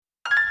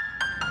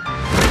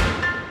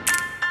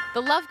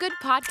The Love Good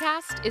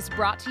podcast is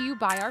brought to you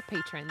by our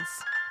patrons.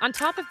 On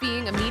top of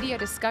being a media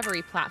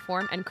discovery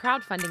platform and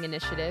crowdfunding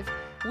initiative,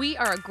 we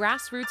are a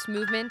grassroots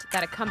movement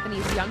that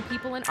accompanies young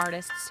people and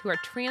artists who are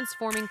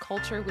transforming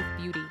culture with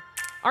beauty.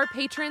 Our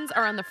patrons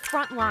are on the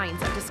front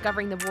lines of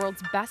discovering the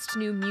world's best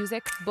new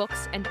music,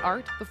 books, and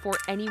art before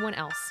anyone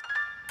else.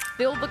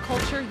 Build the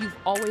culture you've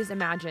always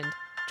imagined.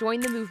 Join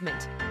the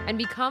movement and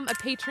become a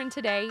patron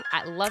today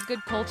at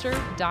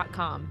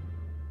lovegoodculture.com.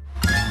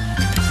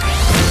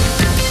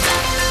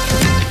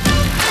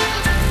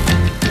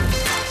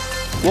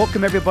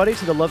 Welcome, everybody,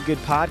 to the Love Good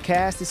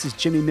podcast. This is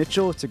Jimmy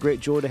Mitchell. It's a great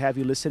joy to have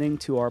you listening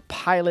to our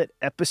pilot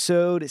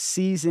episode,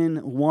 Season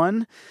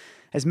 1.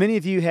 As many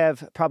of you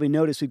have probably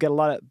noticed, we've got a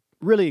lot of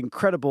really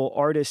incredible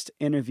artist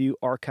interview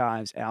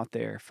archives out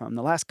there from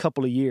the last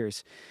couple of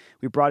years.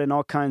 We brought in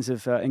all kinds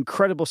of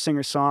incredible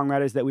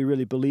singer-songwriters that we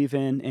really believe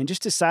in and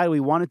just decided we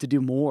wanted to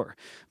do more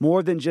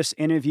than just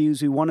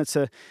interviews. We wanted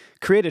to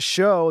create a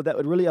show that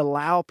would really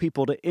allow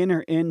people to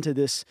enter into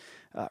this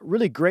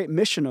really great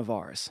mission of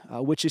ours,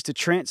 which is to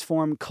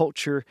transform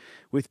culture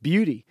with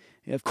beauty.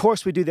 Of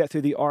course, we do that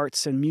through the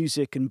arts and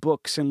music and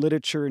books and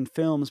literature and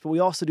films, but we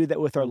also do that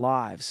with our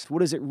lives. What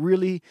does it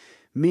really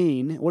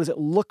mean? What does it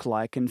look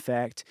like, in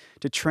fact,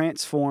 to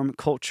transform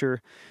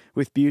culture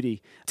with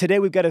beauty? Today,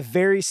 we've got a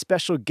very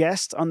special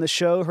guest on the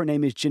show. Her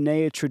name is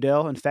Janaya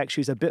Trudel. In fact,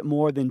 she's a bit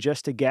more than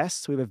just a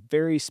guest. We have a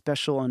very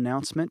special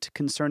announcement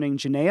concerning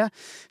Janaya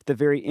at the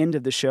very end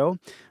of the show.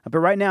 But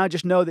right now,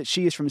 just know that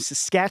she is from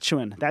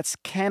Saskatchewan. That's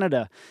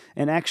Canada,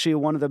 and actually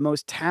one of the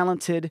most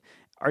talented,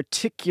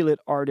 articulate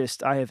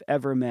artist I have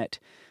ever met.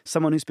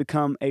 Someone who's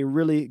become a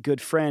really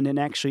good friend and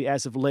actually,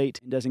 as of late,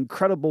 does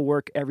incredible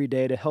work every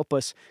day to help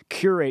us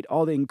curate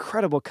all the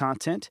incredible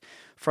content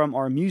from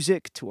our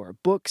music to our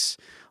books,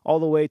 all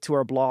the way to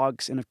our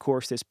blogs, and of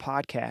course, this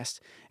podcast,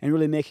 and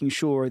really making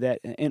sure that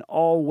in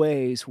all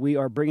ways we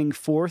are bringing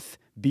forth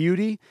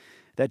beauty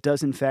that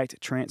does, in fact,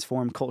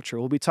 transform culture.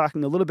 We'll be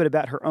talking a little bit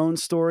about her own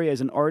story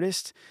as an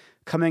artist,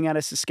 coming out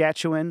of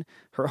Saskatchewan,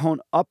 her own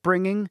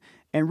upbringing,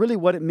 and really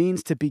what it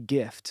means to be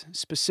gift,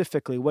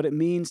 specifically what it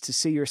means to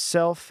see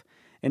yourself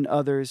and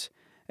others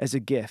as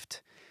a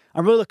gift.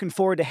 I'm really looking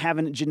forward to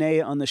having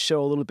Janaya on the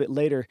show a little bit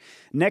later.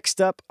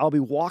 Next up, I'll be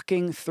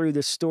walking through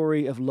the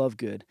story of Love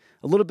Good,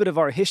 a little bit of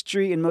our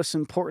history, and most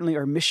importantly,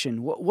 our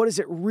mission. What does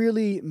it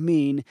really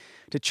mean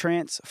to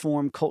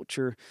transform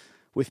culture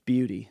with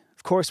beauty?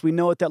 Of course, we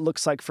know what that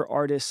looks like for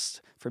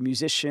artists, for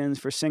musicians,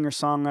 for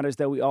singer-songwriters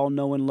that we all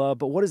know and love,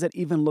 but what does that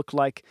even look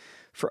like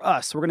for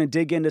us? We're going to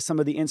dig into some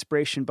of the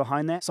inspiration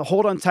behind that. So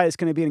hold on tight. It's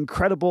going to be an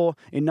incredible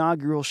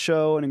inaugural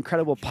show, an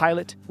incredible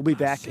pilot. We'll be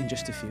back in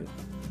just a few.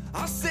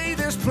 I'll say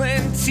there's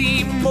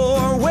plenty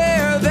more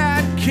where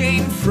that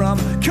came from.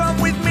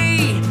 Come with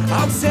me,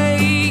 I'll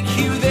take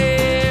you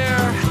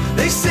there.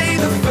 They say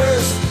the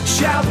first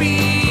shall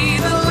be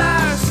the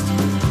last.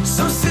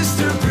 So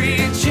Sister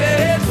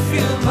Bridget,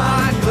 fill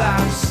my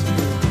glass.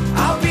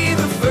 I'll be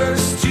the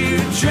first to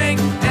drink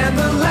and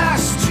the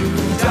last to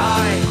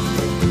die.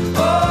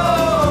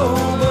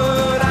 Oh,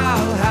 but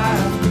I'll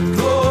have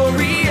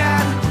glory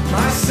at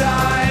my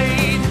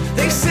side.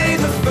 They say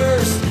the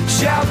first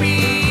shall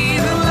be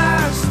the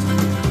last.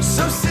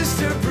 So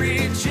Sister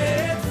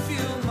Bridget,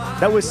 fill my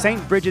That was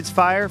St. Bridget's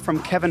Fire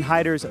from Kevin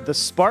Hyder's The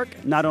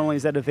Spark. Not only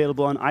is that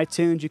available on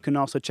iTunes, you can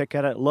also check it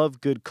out at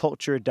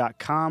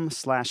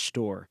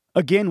lovegoodculture.com/store.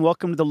 Again,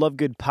 welcome to the Love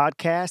Good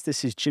podcast.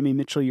 This is Jimmy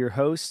Mitchell, your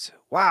host.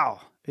 Wow,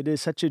 it is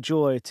such a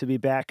joy to be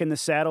back in the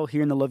saddle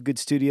here in the Love Good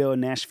studio in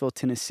Nashville,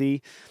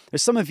 Tennessee.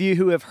 There's some of you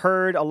who have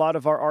heard a lot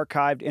of our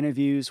archived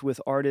interviews with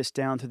artists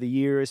down through the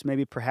years.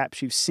 Maybe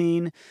perhaps you've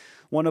seen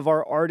one of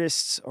our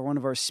artists or one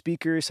of our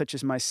speakers, such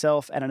as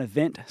myself, at an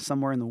event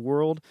somewhere in the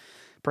world.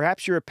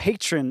 Perhaps you're a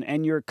patron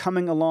and you're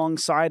coming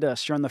alongside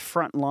us. You're on the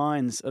front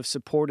lines of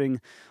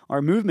supporting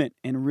our movement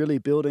and really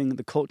building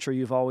the culture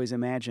you've always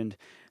imagined.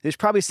 There's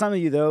probably some of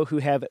you, though, who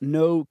have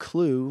no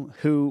clue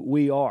who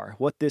we are,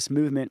 what this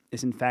movement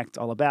is in fact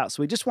all about.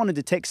 So we just wanted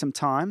to take some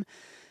time,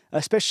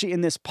 especially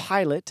in this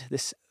pilot,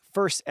 this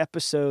first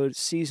episode,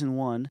 Season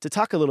 1, to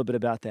talk a little bit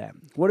about that.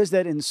 What is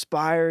that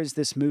inspires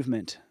this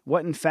movement?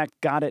 What, in fact,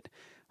 got it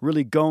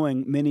really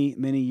going many,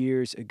 many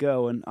years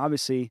ago? And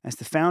obviously, as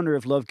the founder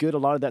of Love Good, a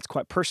lot of that's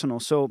quite personal.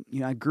 So,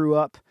 I grew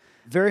up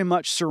very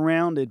much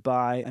surrounded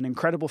by an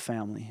incredible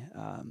family,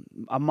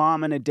 a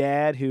mom and a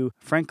dad who,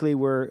 frankly,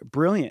 were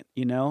brilliant,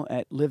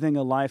 at living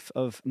a life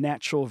of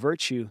natural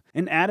virtue.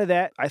 And out of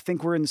that, I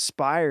think we're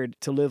inspired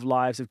to live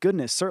lives of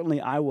goodness. Certainly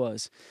I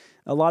was.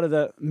 A lot of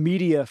the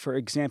media, for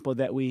example,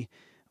 that we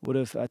would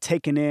have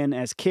taken in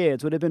as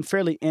kids would have been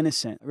fairly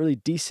innocent, really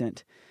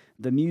decent.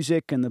 The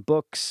music and the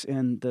books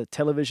and the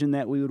television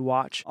that we would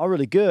watch, all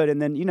really good.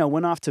 And then,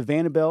 went off to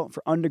Vanderbilt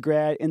for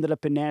undergrad, ended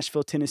up in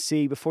Nashville,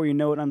 Tennessee. Before you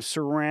know it, I'm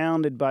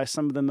surrounded by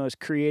some of the most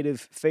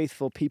creative,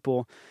 faithful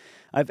people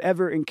I've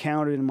ever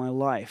encountered in my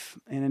life.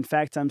 And in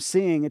fact, I'm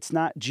seeing it's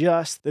not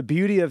just the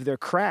beauty of their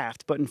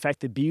craft, but in fact,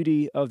 the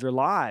beauty of their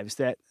lives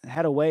that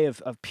had a way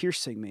of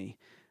piercing me.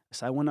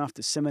 So I went off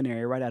to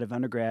seminary right out of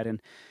undergrad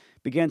and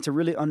began to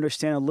really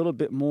understand a little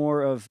bit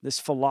more of this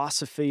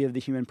philosophy of the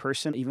human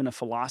person, even a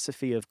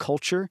philosophy of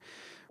culture.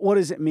 What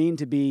does it mean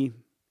to be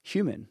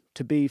human,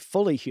 to be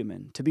fully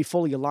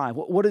alive?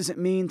 What does it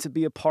mean to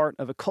be a part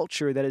of a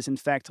culture that is in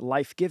fact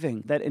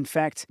life-giving, that in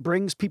fact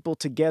brings people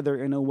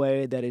together in a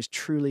way that is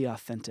truly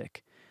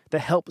authentic, that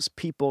helps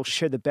people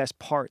share the best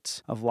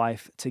parts of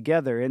life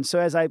together? And so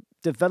as I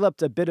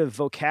developed a bit of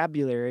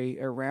vocabulary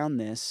around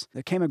this,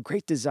 there came a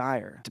great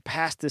desire to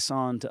pass this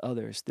on to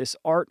others, this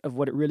art of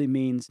what it really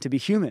means to be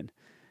human.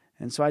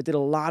 And so I did a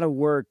lot of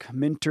work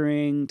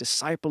mentoring,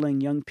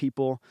 discipling young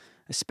people,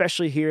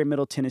 especially here in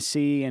Middle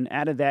Tennessee. And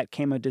out of that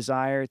came a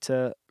desire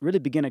to really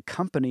begin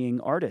accompanying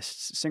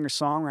artists,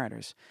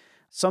 singer-songwriters,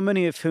 so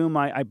many of whom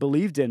I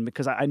believed in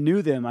because I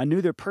knew them. I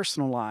knew their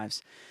personal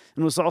lives,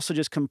 and was also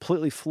just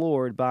completely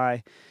floored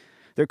by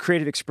their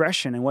creative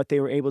expression and what they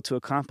were able to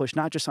accomplish,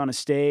 not just on a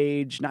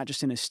stage, not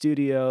just in a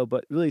studio,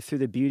 but really through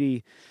the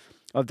beauty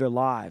of their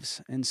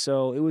lives. And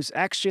so it was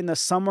actually in the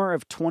summer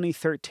of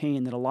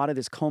 2013 that a lot of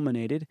this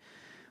culminated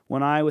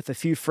when I, with a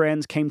few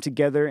friends, came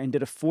together and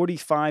did a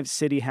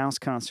 45-city house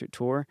concert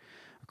tour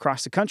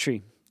across the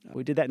country.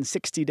 We did that in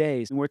 60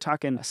 days, and we're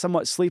talking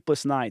somewhat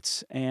sleepless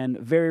nights and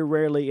very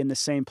rarely in the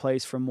same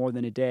place for more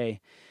than a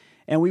day.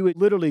 And we would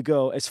literally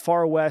go as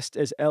far west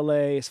as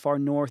LA, as far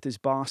north as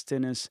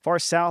Boston, as far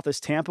south as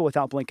Tampa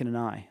without blinking an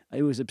eye.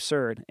 It was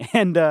absurd.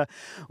 And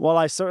while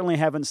I certainly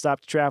haven't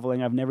stopped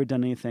traveling, I've never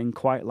done anything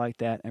quite like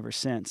that ever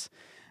since.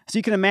 So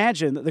you can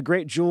imagine the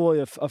great joy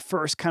of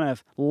first kind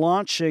of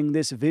launching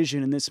this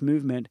vision and this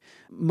movement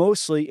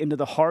mostly into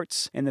the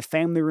hearts and the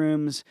family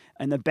rooms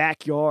and the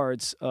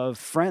backyards of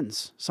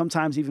friends,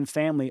 sometimes even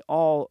family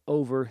all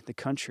over the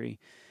country.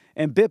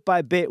 And bit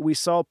by bit, we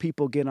saw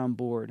people get on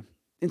board.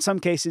 In some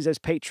cases as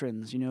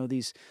patrons,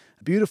 these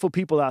beautiful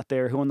people out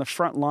there who are on the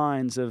front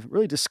lines of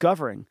really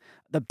discovering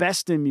the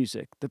best new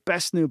music, the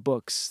best new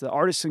books, the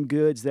artisan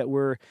goods that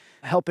we're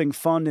helping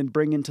fund and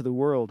bring into the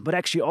world, but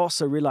actually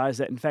also realize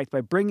that, in fact, by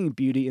bringing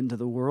beauty into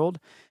the world,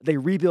 they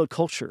rebuild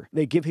culture.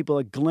 They give people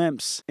a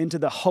glimpse into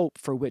the hope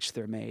for which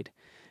they're made.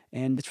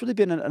 And it's really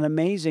been an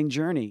amazing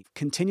journey,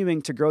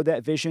 continuing to grow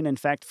that vision. In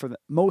fact, for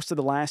most of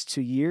the last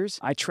 2 years,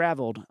 I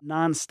traveled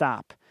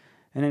nonstop.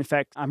 And in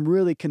fact, I'm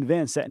really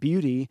convinced that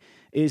beauty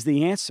is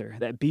the answer,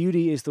 that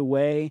beauty is the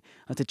way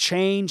to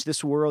change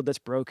this world that's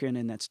broken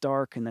and that's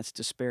dark and that's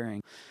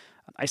despairing.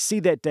 I see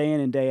that day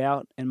in and day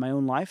out in my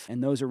own life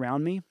and those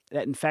around me,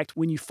 that in fact,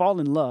 when you fall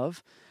in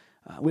love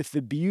with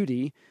the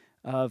beauty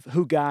of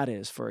who God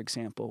is, for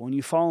example, when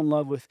you fall in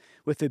love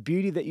with the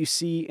beauty that you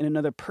see in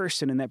another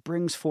person and that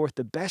brings forth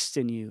the best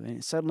in you,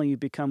 and suddenly you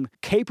become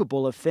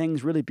capable of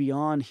things really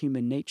beyond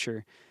human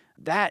nature,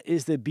 that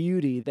is the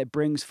beauty that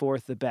brings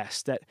forth the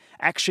best, that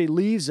actually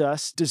leaves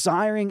us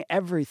desiring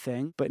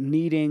everything but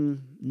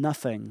needing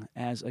nothing,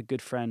 as a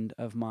good friend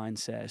of mine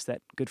says.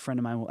 That good friend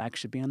of mine will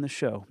actually be on the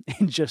show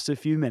in just a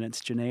few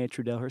minutes, Janaya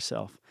Trudel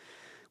herself.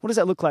 What does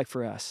that look like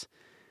for us?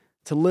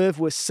 To live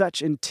with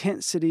such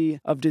intensity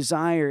of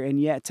desire and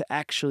yet to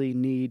actually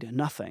need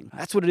nothing.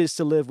 That's what it is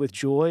to live with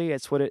joy.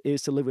 That's what it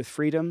is to live with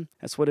freedom.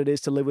 That's what it is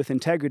to live with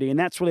integrity. And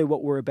that's really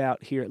what we're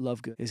about here at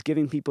Love Good, is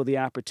giving people the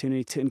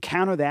opportunity to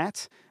encounter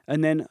that.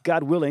 And then,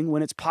 God willing,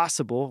 when it's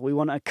possible, we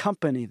want to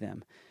accompany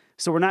them.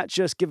 So we're not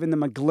just giving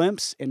them a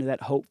glimpse into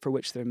that hope for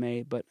which they're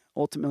made, but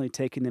ultimately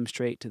taking them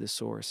straight to the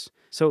source.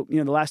 So,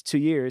 the last 2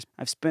 years,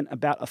 I've spent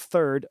about a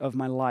third of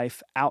my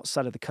life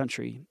outside of the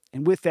country.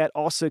 And with that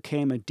also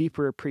came a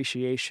deeper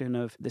appreciation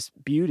of this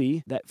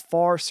beauty that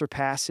far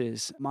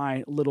surpasses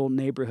my little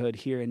neighborhood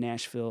here in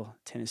Nashville,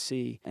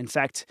 Tennessee. In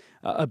fact,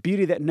 a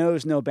beauty that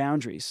knows no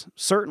boundaries,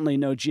 certainly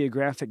no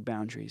geographic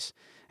boundaries.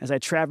 As I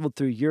traveled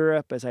through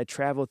Europe, as I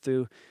traveled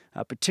through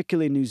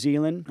particularly New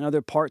Zealand and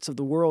other parts of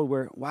the world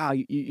where, wow,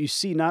 you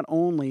see not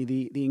only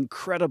the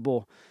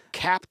incredible,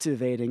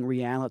 captivating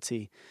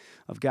reality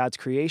of God's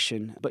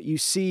creation, but you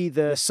see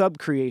the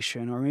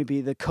sub-creation or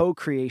maybe the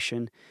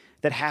co-creation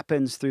that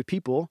happens through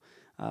people,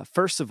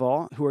 first of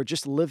all, who are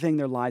just living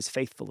their lives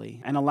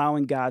faithfully and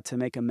allowing God to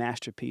make a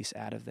masterpiece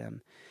out of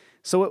them.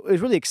 So what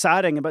is really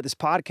exciting about this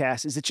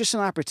podcast is it's just an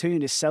opportunity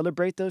to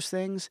celebrate those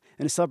things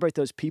and to celebrate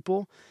those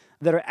people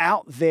that are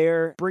out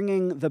there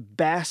bringing the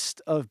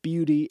best of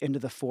beauty into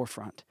the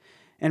forefront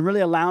and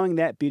really allowing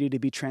that beauty to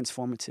be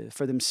transformative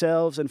for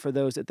themselves and for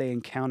those that they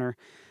encounter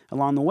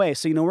along the way.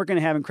 So, we're going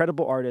to have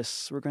incredible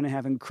artists. We're going to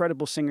have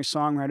incredible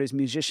singer-songwriters,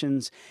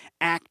 musicians,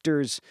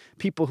 actors,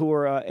 people who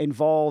are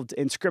involved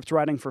in script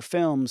writing for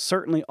films,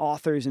 certainly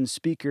authors and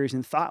speakers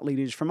and thought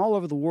leaders from all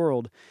over the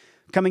world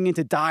coming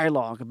into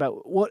dialogue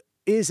about what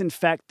is in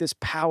fact this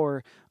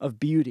power of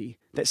beauty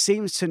that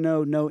seems to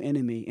know no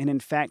enemy and in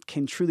fact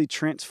can truly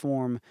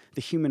transform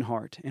the human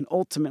heart and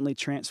ultimately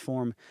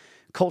transform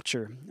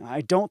culture.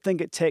 I don't think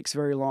it takes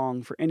very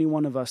long for any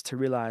one of us to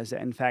realize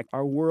that in fact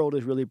our world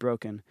is really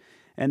broken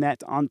and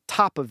that on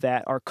top of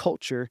that our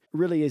culture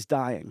really is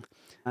dying.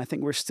 I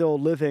think we're still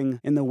living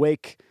in the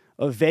wake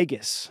of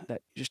Vegas,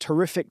 that just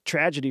horrific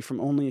tragedy from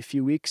only a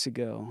few weeks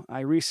ago. I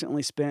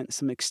recently spent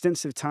some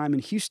extensive time in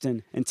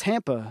Houston and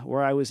Tampa,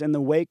 where I was in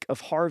the wake of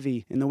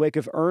Harvey, in the wake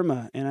of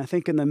Irma. And I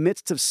think in the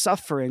midst of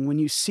suffering, when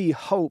you see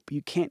hope,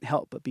 you can't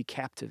help but be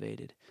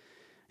captivated.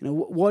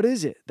 What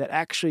is it that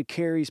actually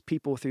carries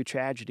people through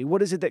tragedy?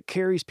 What is it that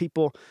carries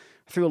people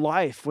through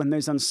life when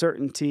there's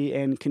uncertainty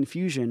and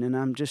confusion? And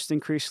I'm just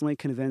increasingly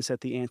convinced that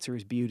the answer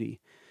is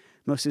beauty,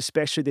 most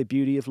especially the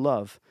beauty of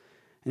love.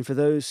 And for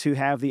those who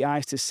have the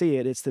eyes to see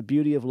it, it's the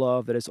beauty of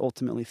love that is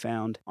ultimately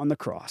found on the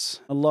cross.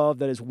 A love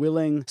that is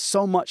willing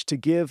so much to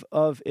give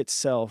of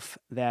itself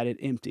that it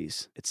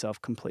empties itself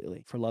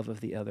completely for love of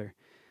the other.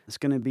 It's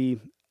going to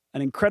be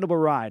an incredible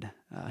ride.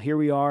 Here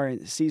we are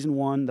in season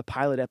 1, the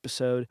pilot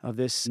episode of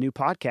this new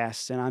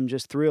podcast, and I'm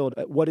just thrilled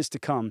at what is to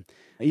come.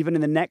 Even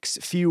in the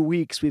next few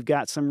weeks, we've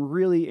got some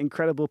really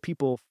incredible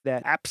people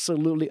that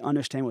absolutely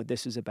understand what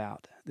this is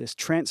about. This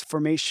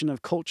transformation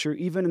of culture,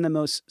 even in the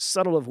most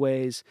subtle of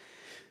ways,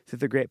 through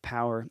the great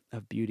power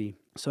of beauty.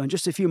 So in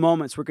just a few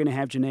moments, we're going to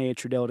have Janaya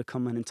Trudel to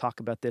come in and talk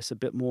about this a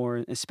bit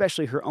more,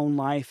 especially her own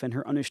life and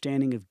her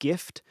understanding of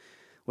gift,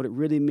 what it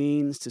really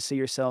means to see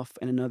yourself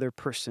in another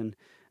person,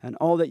 and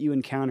all that you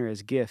encounter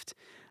as gift.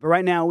 But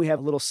right now, we have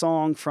a little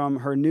song from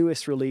her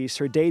newest release,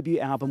 her debut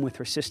album with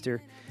her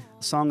sister.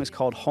 The song is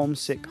called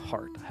Homesick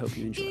Heart. I hope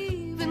you enjoy it.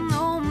 Even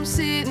though I'm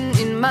sitting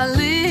in my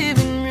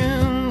living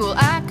room, well,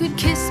 I could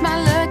kiss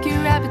my lucky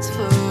rabbit's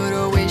foot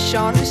or wish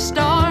on a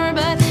star,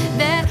 but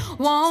that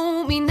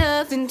won't mean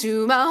nothing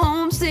to my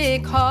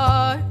homesick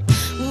heart.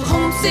 Well,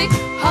 homesick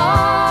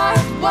heart,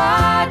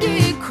 why do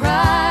you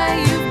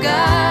cry? You've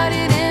got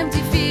an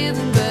empty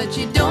feeling, but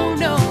you don't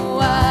know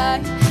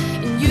why.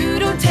 You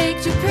don't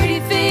take to pretty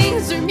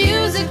things or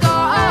music or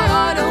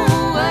art.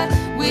 Oh, what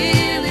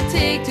will it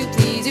take to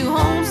please you,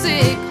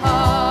 homesick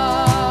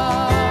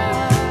heart?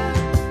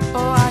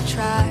 Oh, I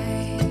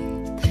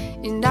tried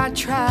and I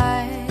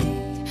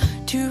tried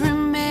to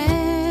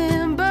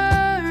remember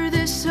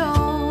this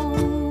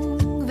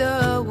song,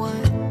 the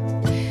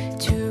one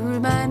to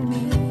remind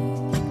me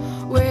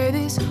where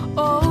this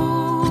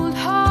old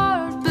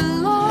heart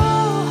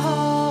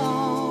belongs.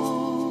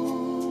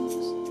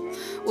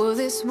 Well,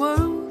 this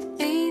world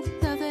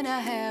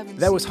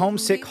That was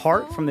Homesick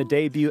Heart from the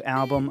debut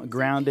album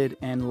Grounded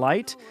and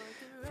Light,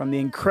 from the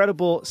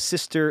incredible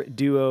sister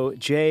duo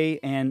Jay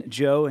and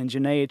Joe. And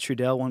Janaya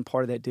Trudel, one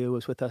part of that duo,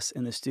 was with us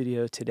in the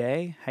studio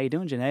today. How you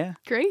doing, Janaya?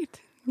 Great.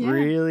 Yeah.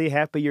 Really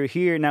happy you're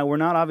here. Now, we're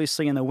not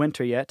obviously in the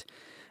winter yet,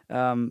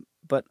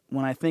 but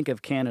when I think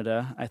of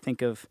Canada, I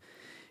think of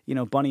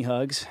bunny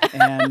hugs,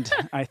 and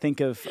I think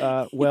of,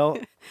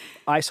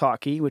 ice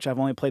hockey, which I've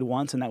only played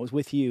once, and that was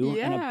with you,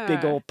 and a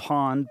big old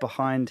pond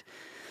behind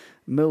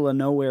middle of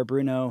nowhere,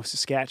 Bruno,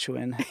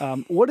 Saskatchewan.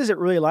 What is it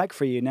really like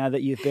for you now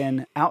that you've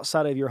been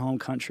outside of your home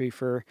country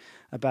for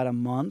about a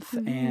month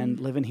and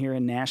living here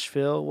in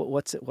Nashville?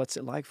 What's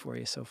it like for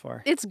you so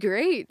far? It's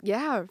great.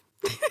 Yeah.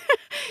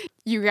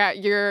 You got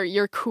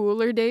your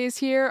cooler days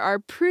here are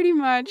pretty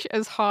much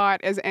as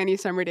hot as any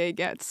summer day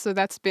gets. So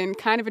that's been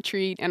kind of a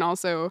treat. And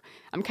also,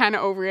 I'm kind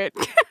of over it.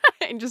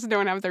 I just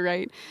don't have the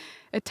right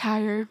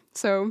attire.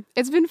 So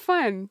it's been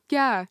fun.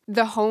 Yeah.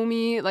 The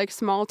homey,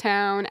 small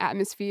town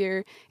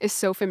atmosphere is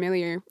so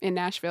familiar in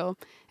Nashville.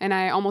 And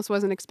I almost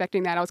wasn't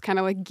expecting that. I was kind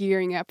of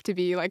gearing up to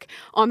be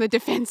on the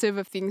defensive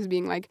of things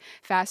being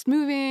fast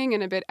moving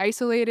and a bit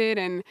isolated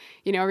and,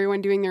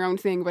 everyone doing their own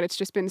thing. But it's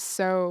just been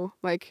so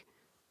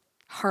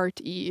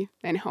hearty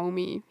and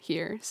homey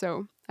here.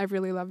 So I've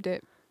really loved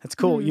it. That's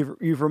cool.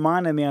 You've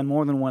reminded me on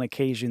more than one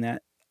occasion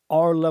that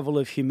our level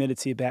of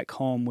humidity back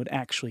home would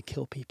actually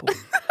kill people.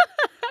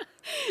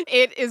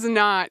 It is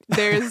not.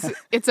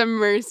 It's a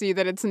mercy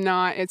that it's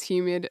not as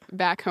humid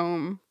back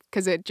home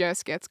because it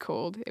just gets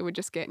cold. It would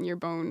just get in your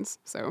bones.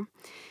 So,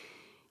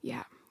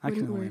 yeah. I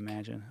can only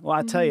imagine. Well,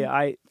 I tell you,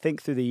 I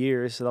think through the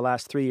years, the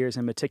last 3 years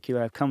in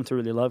particular, I've come to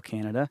really love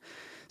Canada,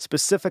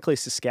 specifically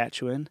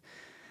Saskatchewan.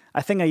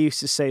 I think I used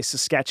to say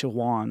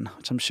Saskatchewan,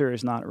 which I'm sure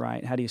is not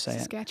right. How do you say it?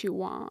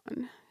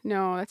 Saskatchewan.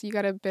 No, you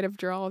got a bit of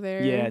drawl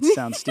there. Yeah, it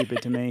sounds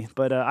stupid to me.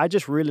 But I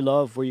just really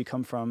love where you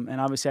come from.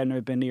 And obviously, I've never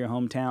been to your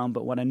hometown.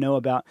 But what I know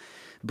about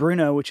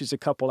Bruno, which is a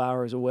couple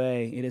hours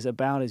away, it is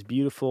about as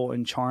beautiful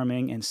and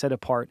charming and set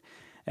apart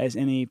as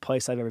any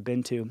place I've ever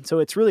been to. So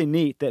it's really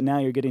neat that now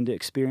you're getting to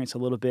experience a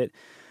little bit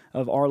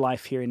of our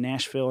life here in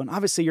Nashville. And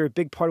obviously, you're a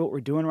big part of what we're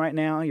doing right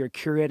now. You're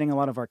curating a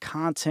lot of our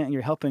content, and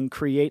you're helping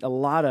create a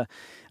lot of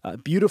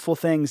beautiful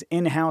things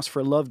in-house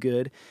for Love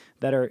Good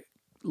that are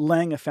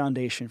laying a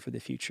foundation for the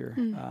future.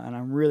 And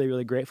I'm really,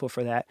 really grateful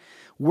for that.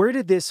 Where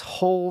did this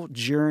whole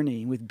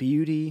journey with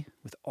beauty,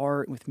 with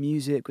art, with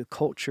music, with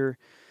culture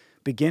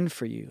begin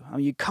for you? I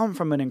mean, you come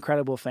from an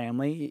incredible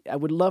family. I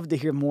would love to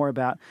hear more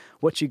about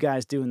what you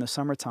guys do in the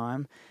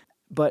summertime.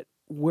 But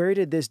where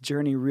did this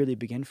journey really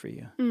begin for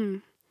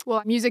you?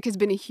 Well, music has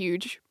been a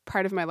huge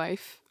part of my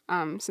life.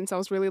 Since I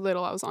was really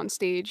little, I was on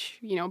stage,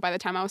 by the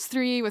time I was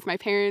 3 with my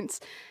parents.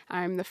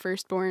 I'm the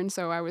firstborn,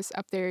 so I was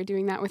up there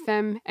doing that with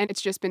them. And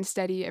it's just been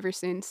steady ever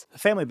since. A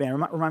family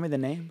band. Remind me the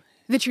name.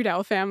 The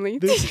Trudel family.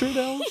 The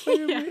Trudel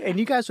family. Yeah. And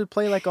you guys would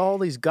play like all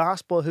these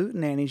gospel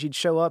hootenannies. You'd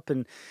show up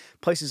in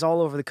places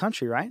all over the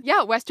country, right?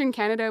 Yeah, Western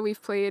Canada,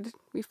 we've played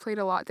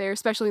a lot there,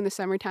 especially in the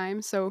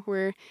summertime. So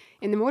we're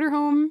in the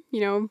motorhome,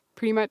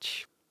 pretty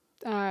much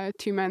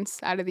 2 months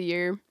out of the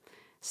year,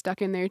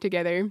 stuck in there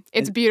together.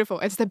 It's beautiful.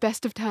 It's the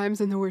best of times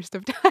and the worst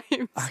of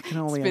times. I can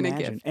only It's been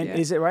imagine. a gift, And yeah.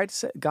 is it right to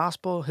say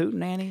gospel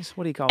hootenannies?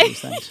 What do you call these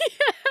things?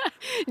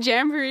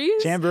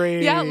 Jamborees.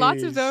 Jamborees. Yeah,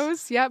 lots of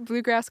those. Yeah,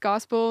 bluegrass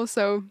gospel.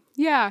 So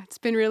yeah, it's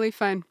been really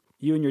fun.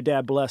 You and your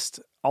dad blessed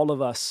all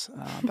of us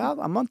about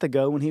a month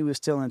ago when he was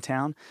still in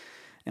town.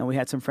 And we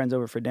had some friends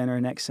over for dinner.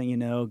 Next thing you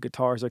know,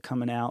 guitars are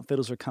coming out,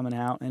 fiddles are coming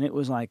out. And it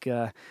was like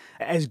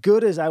as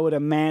good as I would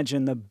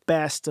imagine the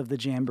best of the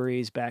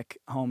jamborees back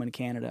home in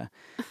Canada.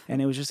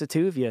 And it was just the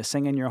two of you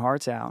singing your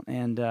hearts out.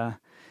 And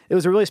it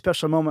was a really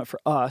special moment for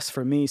us,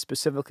 for me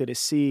specifically, to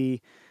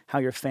see how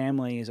your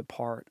family is a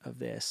part of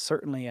this,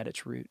 certainly at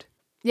its root.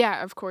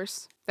 Yeah, of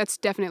course. That's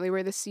definitely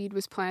where the seed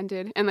was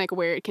planted, and like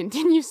where it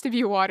continues to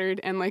be watered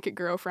and like it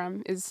grow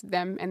from is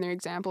them and their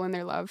example and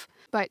their love.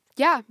 But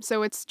yeah,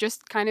 so it's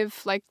just kind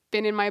of like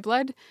been in my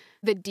blood.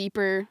 The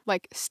deeper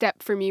like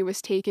step for me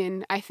was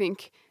taken, I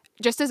think,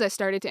 just as I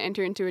started to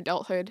enter into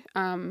adulthood,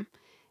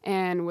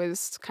 and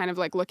was kind of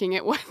like looking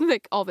at what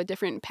like all the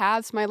different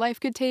paths my life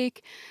could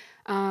take,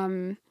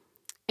 and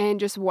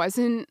just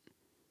wasn't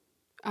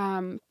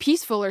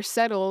peaceful or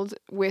settled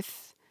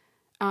with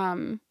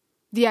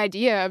the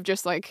idea of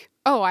just like,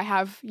 oh, I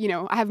have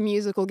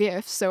musical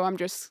gifts, so I'm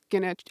just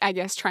gonna, I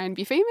guess, try and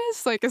be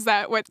famous. Like, is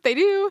that what they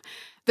do?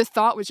 The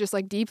thought was just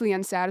like deeply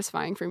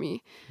unsatisfying for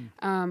me.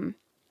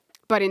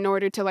 But in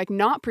order to like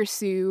not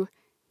pursue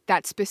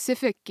that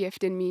specific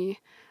gift in me,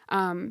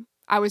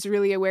 I was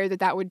really aware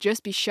that would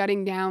just be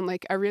shutting down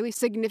like a really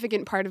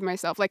significant part of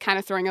myself, like kind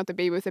of throwing out the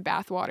baby with the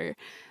bathwater.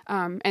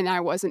 And I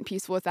wasn't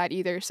peaceful with that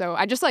either. So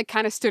I just like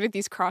kind of stood at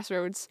these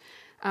crossroads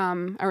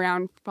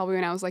around probably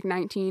when I was like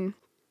 19.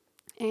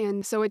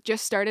 And so it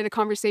just started a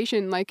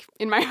conversation like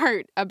in my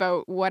heart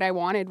about what I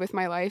wanted with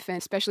my life, and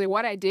especially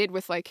what I did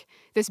with like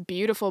this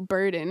beautiful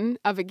burden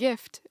of a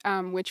gift,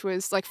 which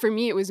was like, for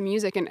me, it was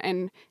music,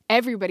 and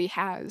everybody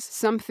has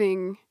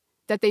something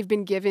that they've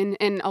been given.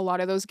 And a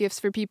lot of those gifts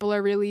for people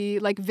are really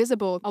like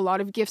visible. A lot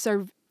of gifts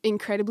are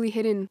incredibly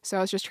hidden. So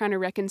I was just trying to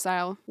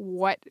reconcile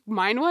what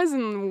mine was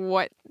and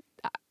what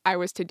I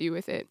was to do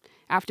with it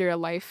after a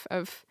life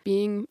of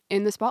being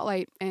in the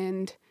spotlight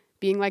and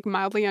being like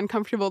mildly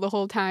uncomfortable the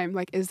whole time.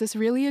 Like, is this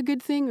really a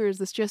good thing, or is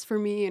this just for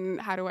me? And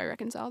how do I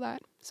reconcile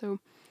that? So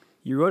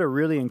you wrote a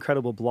really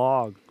incredible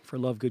blog for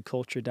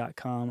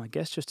lovegoodculture.com, I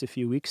guess just a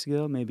few weeks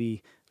ago,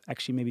 maybe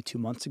 2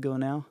 months ago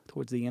now,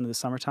 towards the end of the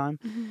summertime.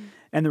 Mm-hmm.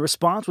 And the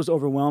response was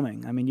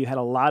overwhelming. I mean, you had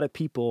a lot of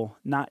people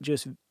not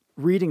just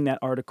reading that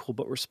article,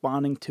 but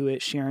responding to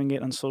it, sharing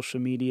it on social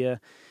media.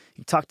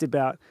 You talked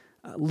about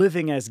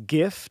living as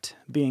gift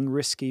being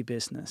risky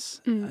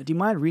business. Do you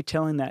mind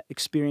retelling that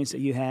experience that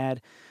you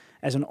had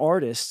as an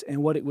artist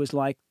and what it was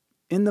like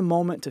in the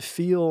moment to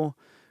feel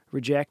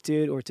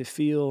rejected or to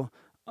feel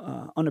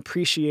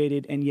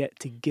unappreciated and yet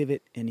to give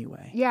it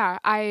anyway? Yeah,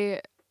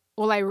 I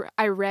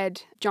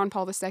read John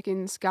Paul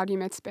II's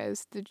Gaudium et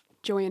Spes, The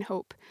Joy and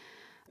Hope.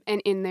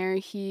 And in there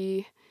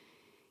he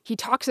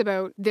talks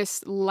about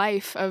this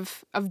life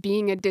of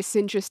being a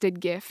disinterested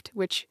gift,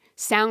 which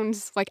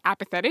sounds like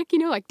apathetic,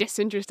 like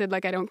disinterested,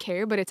 like I don't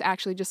care, but it's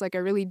actually just like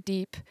a really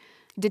deep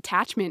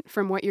detachment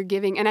from what you're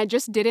giving. And I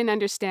just didn't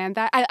understand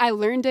that. I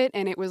learned it,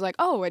 and it was like,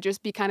 oh, it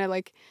just be kind of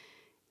like,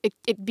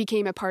 it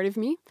became a part of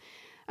me.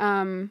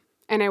 And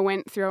I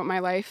went throughout my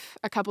life.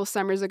 A couple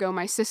summers ago,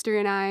 my sister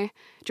and I,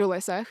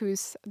 Jolissa,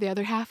 who's the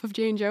other half of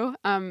Jay and Joe,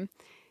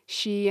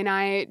 she and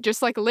I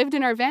just like lived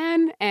in our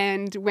van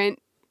and went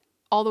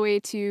all the way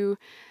to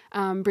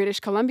British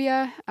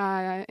Columbia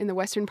in the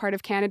western part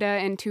of Canada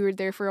and toured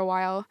there for a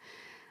while,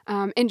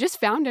 and just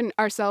found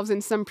ourselves in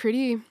some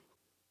pretty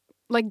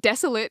like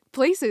desolate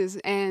places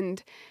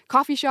and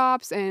coffee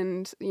shops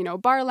and,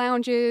 bar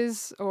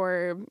lounges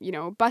or,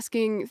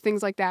 busking,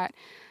 things like that.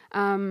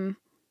 And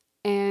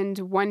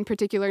one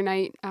particular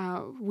night,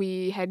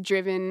 we had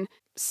driven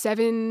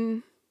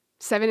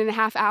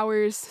 7.5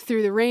 hours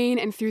through the rain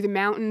and through the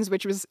mountains,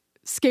 which was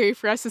scary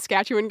for us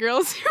Saskatchewan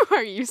girls who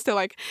are used to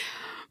like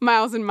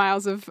miles and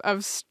miles of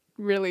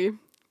really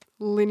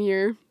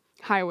linear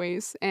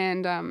highways.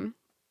 And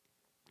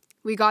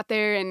we got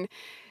there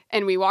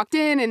and we walked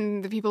in,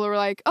 and the people were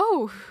like,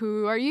 oh,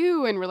 who are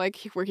you? And we're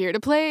like, we're here to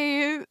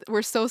play.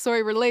 We're so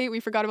sorry we're late. We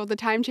forgot about the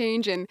time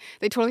change. And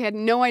they totally had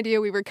no idea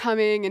we were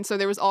coming. And so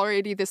there was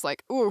already this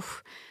like,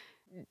 oof,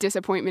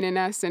 disappointment in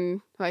us,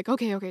 and like,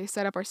 okay,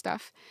 set up our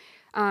stuff.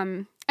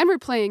 And we're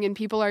playing, and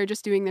people are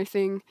just doing their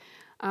thing.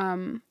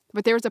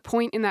 But there was a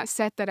point in that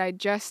set that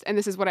and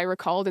this is what I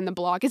recalled in the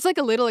blog. It's like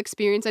a little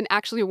experience, and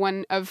actually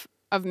one of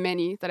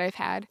many that I've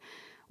had,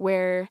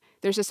 where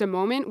there's just a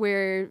moment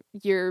where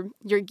you're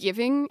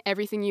giving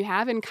everything you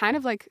have and kind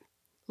of like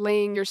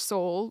laying your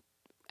soul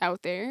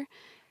out there.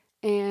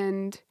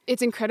 And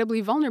it's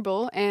incredibly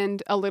vulnerable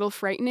and a little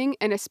frightening,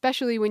 and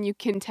especially when you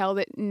can tell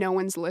that no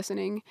one's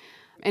listening.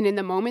 And in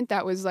the moment,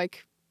 that was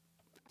like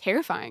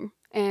terrifying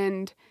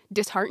and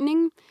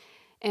disheartening.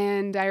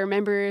 And I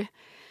remember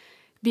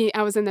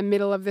I was in the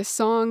middle of this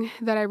song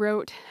that I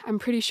wrote. I'm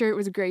pretty sure it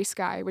was Gray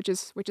Sky, which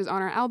is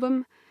on our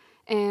album.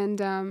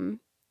 And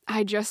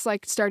I just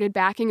like started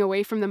backing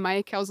away from the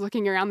mic. I was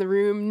looking around the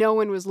room. No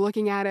one was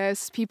looking at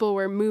us. People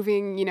were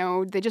moving,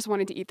 they just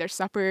wanted to eat their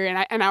supper.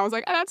 And I was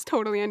like, oh, that's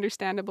totally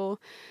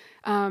understandable.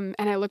 And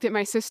I looked at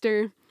my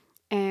sister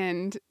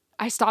and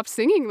I stopped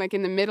singing like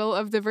in the middle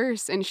of the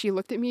verse. And she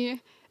looked at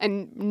me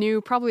and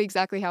knew probably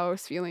exactly how I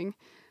was feeling.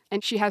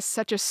 And she has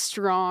such a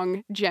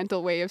strong,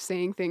 gentle way of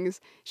saying things.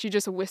 She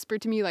just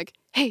whispered to me like,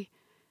 hey,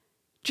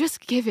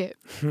 just give it.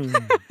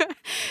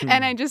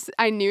 And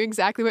I knew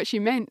exactly what she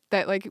meant,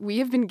 that like we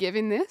have been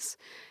given this,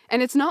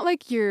 and it's not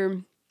like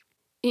you're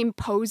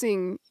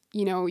imposing,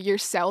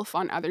 yourself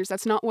on others.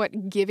 That's not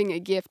what giving a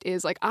gift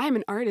is. Like, I'm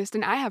an artist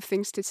and I have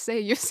things to say.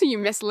 You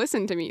must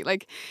listen to me,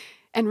 like,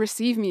 and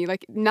receive me.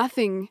 Like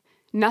nothing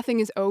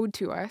is owed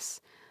to us.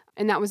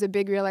 And that was a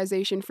big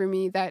realization for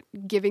me, that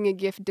giving a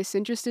gift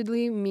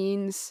disinterestedly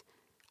means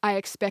I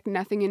expect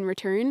nothing in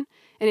return.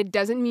 And it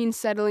doesn't mean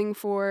settling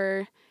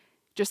for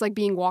just like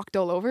being walked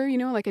all over,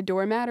 like a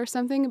doormat or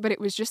something. But it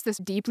was just this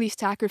deeply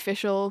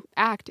sacrificial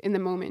act in the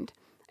moment.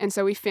 And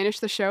so we finished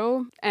the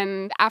show.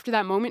 And after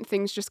that moment,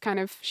 things just kind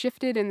of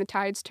shifted and the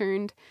tides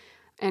turned.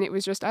 And it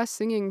was just us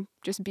singing,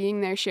 just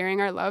being there,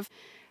 sharing our love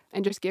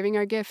and just giving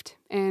our gift.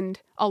 And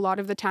a lot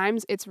of the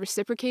times it's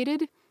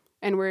reciprocated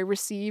and we're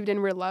received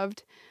and we're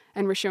loved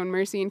and we're shown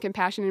mercy and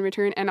compassion in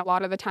return. And a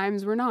lot of the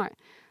times we're not.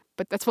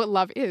 But that's what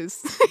love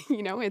is.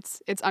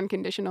 It's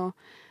unconditional.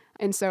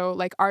 And so,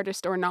 like,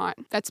 artist or not,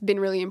 that's been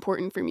really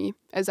important for me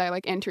as I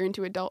like enter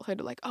into adulthood.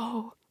 Like,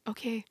 oh,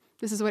 okay,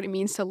 this is what it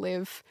means to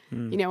live,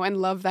 and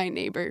love thy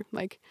neighbor.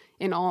 Like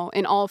in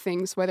all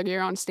things, whether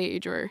you're on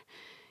stage or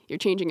you're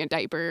changing a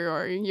diaper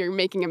or you're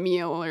making a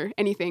meal or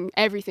anything,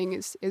 everything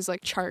is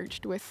like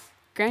charged with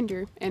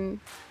grandeur and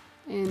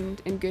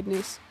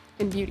goodness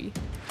and beauty.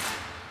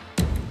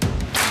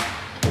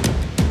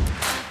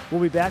 We'll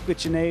be back with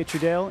Janaya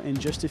Trudel in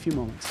just a few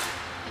moments.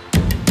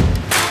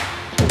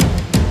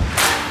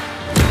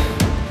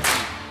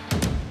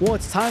 Well,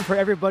 it's time for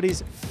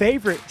everybody's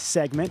favorite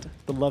segment,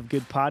 the Love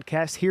Good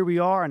Podcast. Here we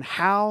are on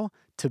how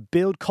to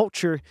build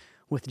culture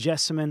with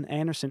Jessamine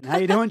Anderson. How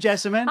you doing,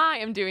 Jessamine? I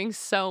am doing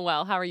so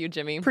well. How are you,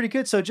 Jimmy? Pretty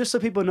good. So just so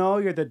people know,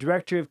 you're the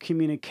Director of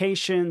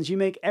Communications. You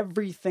make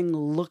everything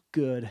look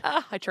good.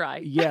 I try.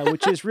 Yeah,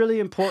 which is really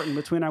important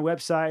between our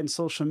website and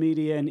social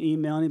media and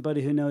email.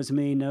 Anybody who knows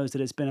me knows that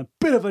it's been a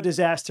bit of a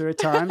disaster at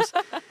times.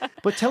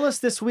 But tell us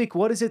this week,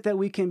 what is it that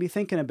we can be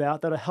thinking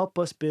about that'll help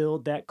us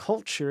build that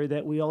culture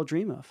that we all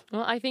dream of?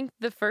 Well, I think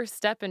the first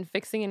step in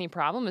fixing any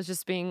problem is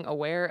just being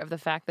aware of the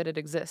fact that it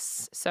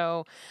exists.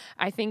 So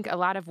I think a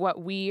lot of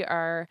what we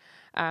are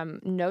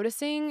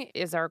noticing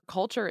is our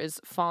culture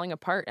is falling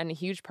apart. And a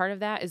huge part of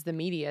that is the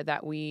media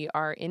that we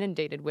are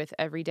inundated with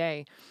every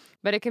day.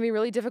 But it can be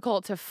really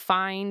difficult to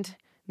find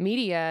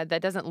media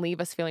that doesn't leave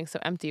us feeling so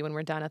empty when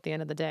we're done at the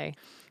end of the day.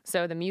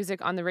 So the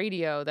music on the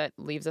radio that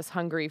leaves us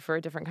hungry for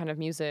a different kind of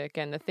music,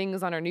 and the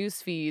things on our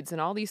news feeds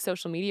and all these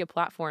social media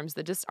platforms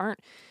that just aren't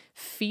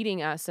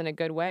feeding us in a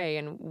good way.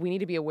 And we need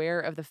to be aware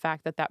of the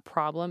fact that that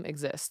problem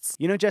exists.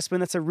 You know,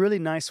 Jessamine, that's a really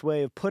nice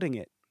way of putting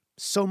it.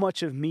 So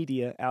much of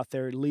media out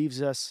there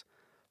leaves us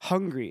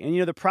hungry. And,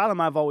 the problem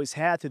I've always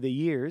had through the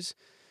years,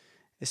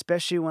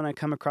 especially when I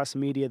come across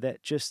media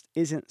that just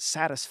isn't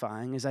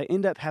satisfying, is I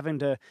end up having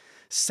to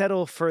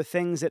settle for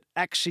things that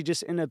actually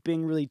just end up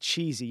being really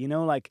cheesy,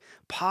 like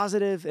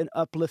positive and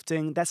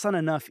uplifting. That's not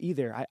enough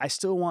either. I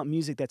still want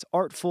music that's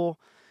artful,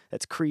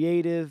 that's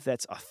creative,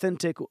 that's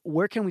authentic.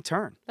 Where can we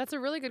turn? That's a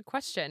really good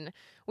question.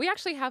 We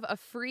actually have a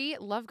free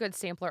Love Good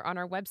sampler on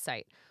our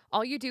website.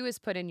 All you do is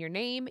put in your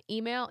name,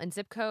 email, and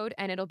zip code,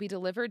 and it'll be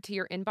delivered to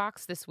your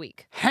inbox this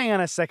week. Hang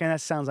on a second.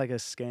 That sounds like a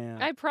scam.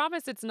 I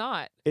promise it's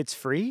not. It's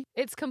free?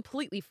 It's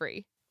completely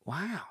free.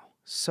 Wow.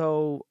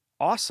 So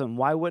awesome.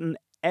 Why wouldn't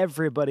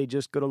everybody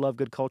just go to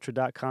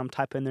lovegoodculture.com,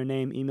 type in their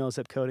name, email,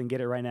 zip code, and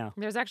get it right now?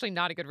 There's actually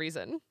not a good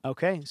reason.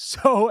 Okay.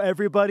 So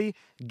everybody,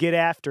 get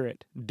after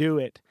it. Do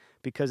it.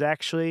 Because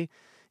actually,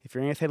 if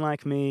you're anything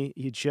like me,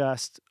 you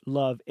just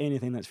love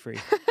anything that's free.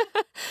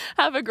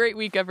 Have a great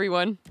week,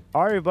 everyone.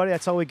 All right, everybody.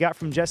 That's all we got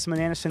from Jessamine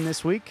Anderson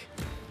this week.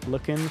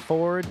 Looking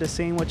forward to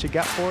seeing what you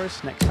got for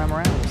us next time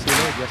around. We'll see you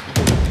later,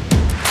 Jessamine.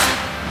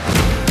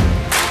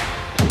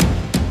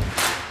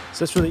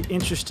 So it's really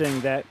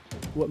interesting that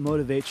what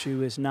motivates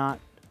you is not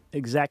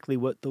exactly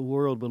what the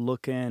world would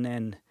look in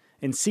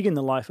and see in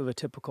the life of a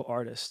typical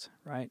artist,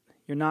 right?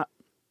 You're not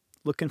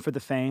looking for the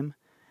fame.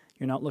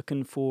 You're not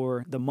looking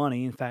for the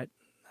money. In fact,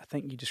 I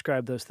think you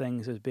described those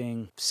things as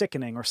being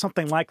sickening or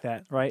something like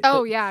that, right?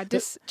 Oh, yeah.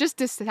 Just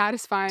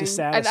dissatisfying.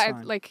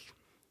 Dissatisfying.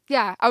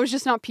 I was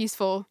just not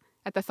peaceful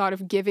at the thought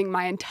of giving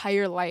my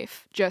entire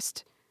life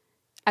just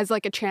as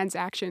like a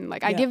transaction.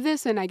 Like I give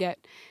this and I get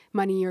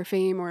money or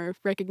fame or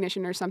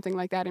recognition or something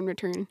like that in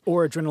return.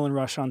 Or adrenaline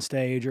rush on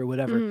stage or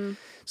whatever. Mm-hmm.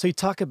 So you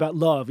talk about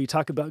love, you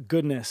talk about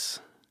goodness,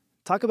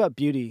 talk about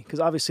beauty, because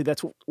obviously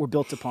that's what we're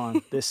built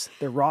upon.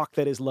 The rock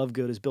that is love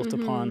good is built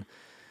Mm-hmm. upon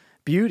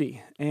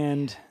beauty.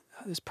 And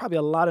there's probably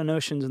a lot of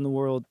notions in the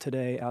world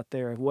today out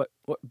there of what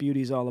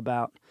beauty is all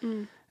about.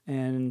 Mm.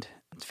 And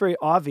it's very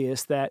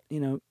obvious that,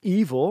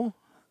 evil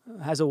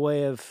has a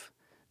way of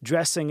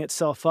dressing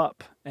itself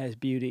up as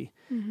beauty.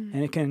 Mm-hmm.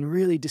 And it can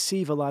really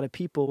deceive a lot of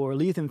people or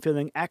leave them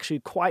feeling actually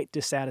quite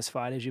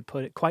dissatisfied, as you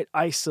put it, quite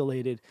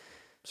isolated,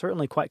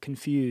 certainly quite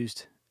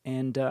confused.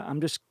 And I'm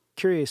just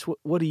curious,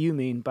 what do you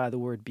mean by the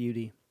word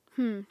beauty?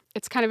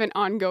 It's kind of an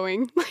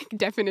ongoing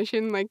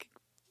definition,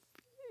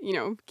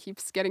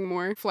 keeps getting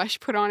more flesh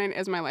put on it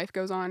as my life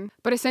goes on.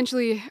 But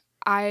essentially,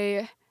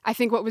 I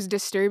think what was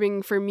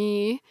disturbing for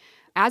me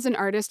as an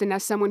artist and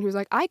as someone who's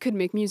like, I could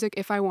make music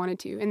if I wanted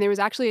to. And there was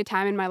actually a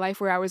time in my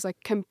life where I was like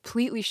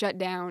completely shut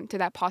down to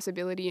that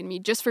possibility in me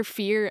just for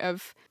fear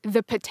of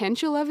the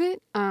potential of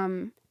it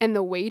and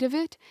the weight of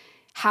it,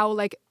 how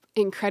like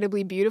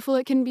incredibly beautiful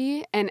it can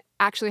be and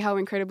actually how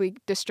incredibly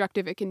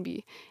destructive it can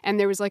be. And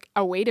there was like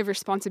a weight of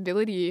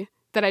responsibility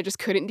that I just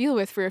couldn't deal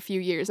with for a few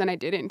years, and I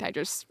didn't. I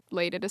just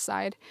laid it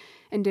aside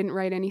and didn't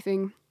write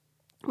anything,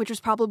 which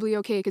was probably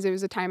okay because it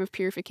was a time of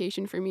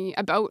purification for me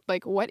about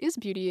like what is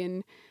beauty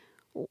and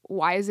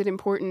why is it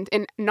important?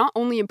 And not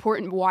only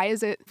important, why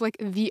is it like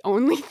the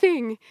only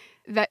thing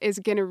that is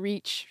going to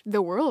reach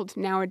the world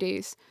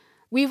nowadays?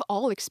 We've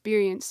all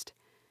experienced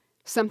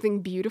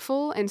something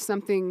beautiful and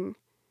something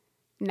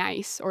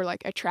nice or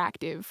like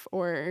attractive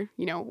or,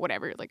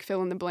 whatever, like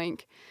fill in the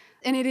blank.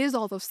 And it is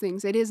all those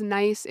things. It is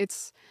nice.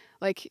 It's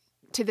like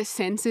to the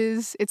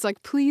senses, it's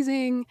like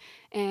pleasing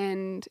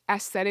and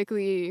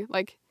aesthetically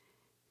like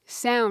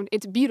sound.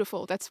 It's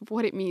beautiful. That's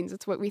what it means.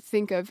 It's what we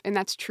think of. And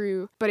that's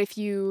true. But if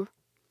you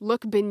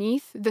look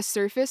beneath the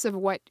surface of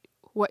what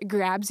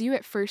grabs you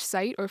at first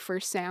sight or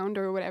first sound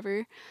or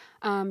whatever,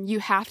 you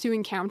have to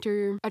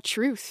encounter a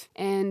truth.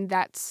 And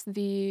that's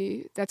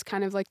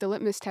kind of like the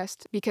litmus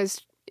test,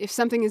 because if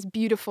something is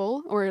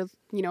beautiful or,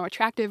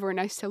 attractive or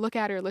nice to look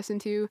at or listen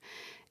to,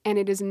 and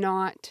it is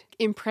not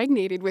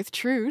impregnated with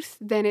truth,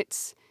 then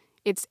it's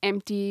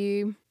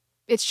empty.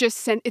 It's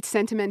just it's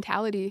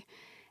sentimentality.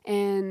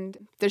 And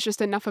there's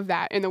just enough of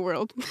that in the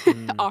world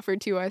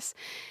offered to us.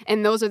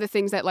 And those are the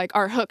things that like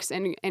are hooks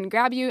and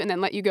grab you and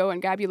then let you go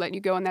and grab you, let you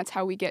go. And that's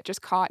how we get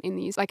just caught in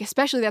these, like,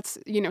 especially that's,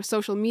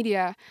 social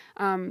media,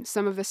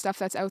 some of the stuff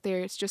that's out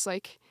there. It's just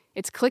like,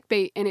 it's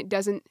clickbait and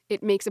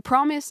it makes a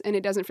promise and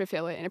it doesn't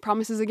fulfill it. And it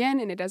promises again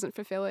and it doesn't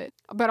fulfill it.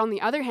 But on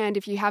the other hand,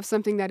 if you have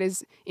something that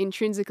is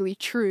intrinsically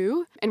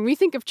true, and we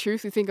think of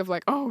truth, we think of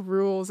like,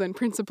 rules and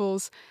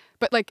principles.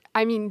 But like,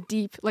 I mean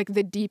deep, like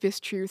the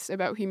deepest truths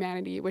about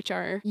humanity, which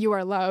are you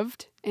are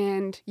loved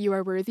and you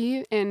are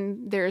worthy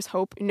and there is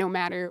hope no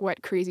matter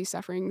what crazy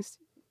sufferings.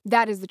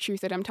 That is the truth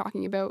that I'm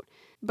talking about.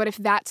 But if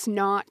that's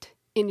not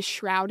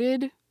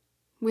enshrouded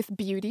with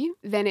beauty,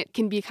 then it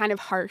can be kind of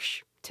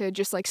harsh to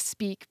just like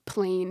speak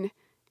plain,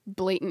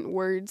 blatant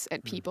words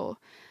at people.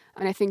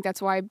 And I think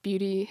that's why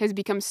beauty has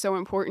become so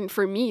important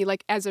for me,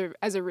 like as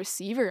a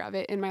receiver of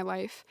it in my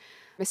life,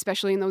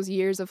 especially in those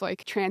years of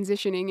like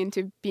transitioning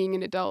into being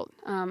an adult.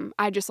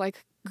 I just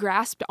like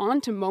grasped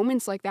onto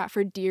moments like that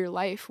for dear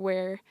life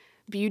where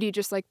beauty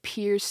just like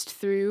pierced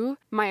through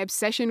my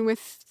obsession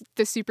with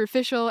the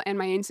superficial and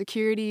my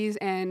insecurities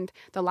and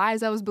the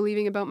lies I was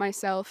believing about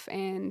myself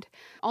and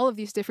all of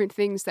these different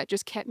things that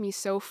just kept me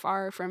so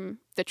far from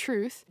the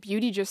truth.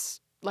 Beauty just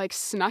like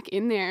snuck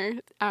in there.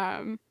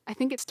 I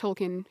think it's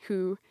Tolkien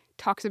who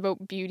talks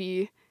about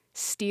beauty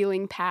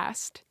stealing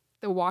past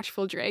the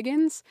watchful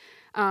dragons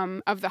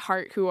of the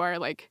heart who are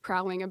like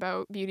prowling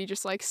about. Beauty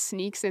just like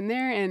sneaks in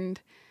there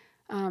and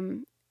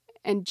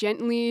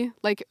gently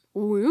like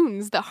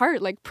wounds the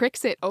heart, like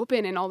pricks it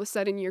open, and all of a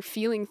sudden you're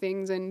feeling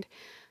things and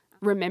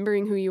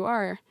remembering who you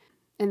are.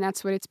 And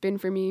that's what it's been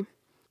for me,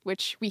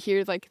 which we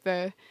hear like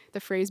the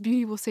phrase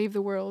beauty will save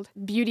the world.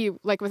 Beauty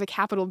like with a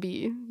capital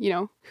B,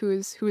 who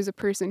is a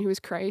person, who is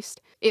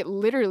Christ. It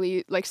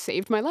literally like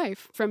saved my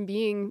life from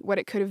being what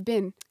it could have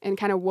been and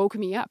kind of woke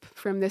me up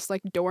from this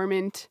like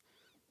dormant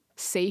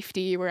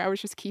safety where I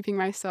was just keeping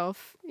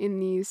myself in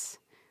these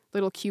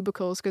little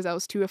cubicles because I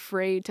was too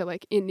afraid to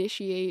like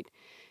initiate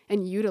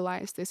and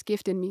utilize this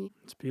gift in me.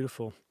 It's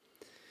beautiful.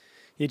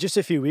 Yeah, just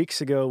a few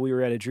weeks ago, we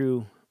were at a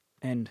Drew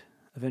and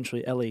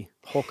eventually Ellie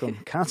Holcomb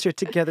concert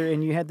together,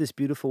 and you had this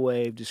beautiful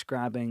way of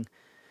describing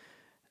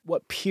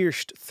what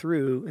pierced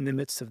through in the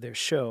midst of their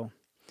show.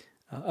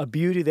 A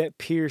beauty that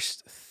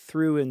pierced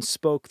through and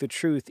spoke the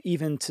truth,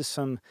 even to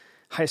some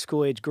high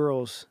school age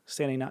girls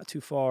standing not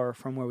too far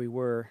from where we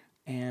were.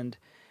 And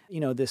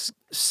this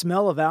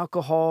smell of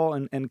alcohol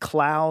and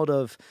cloud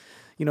of,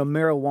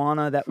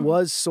 marijuana that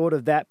was sort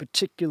of that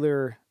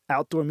particular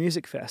outdoor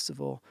music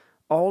festival,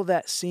 all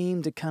that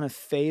seemed to kind of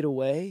fade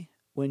away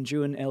when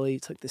Drew and Ellie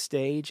took the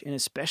stage, and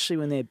especially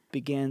when they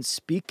began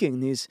speaking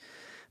these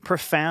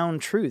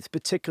profound truths,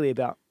 particularly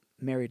about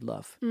married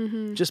love,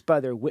 Mm-hmm. just by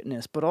their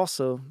witness, but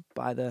also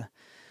by the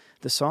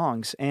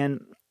songs.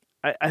 And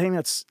I think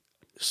that's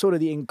sort of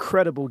the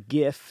incredible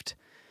gift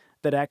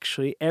that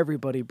actually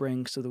everybody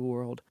brings to the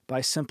world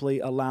by simply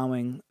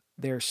allowing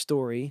their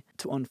story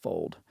to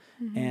unfold.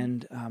 Mm-hmm.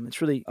 And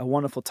it's really a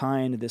wonderful tie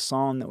into this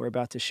song that we're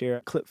about to share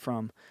a clip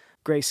from,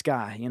 Gray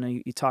Sky. You know,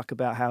 you talk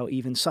about how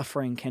even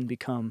suffering can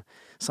become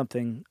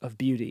something of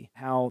beauty,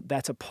 how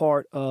that's a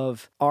part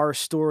of our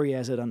story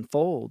as it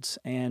unfolds,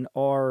 and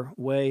our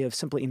way of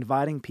simply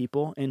inviting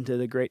people into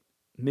the great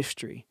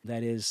mystery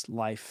that is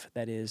life,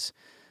 that is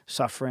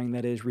suffering,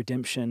 that is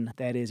redemption,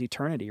 that is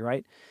eternity,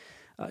 right?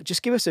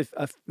 Just give us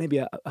maybe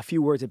a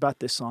few words about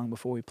this song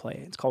before we play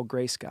it. It's called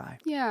Gray Sky.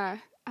 Yeah.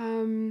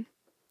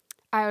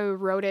 I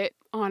wrote it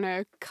on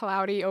a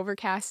cloudy,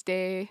 overcast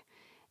day,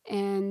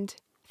 and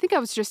I think I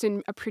was just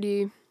in a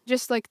pretty,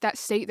 just like that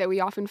state that we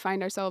often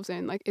find ourselves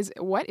in. Like,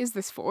 what is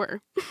this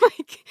for?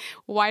 Like,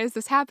 why is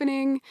this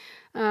happening?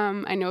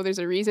 I know there's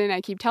a reason.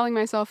 I keep telling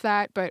myself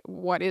that, but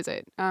what is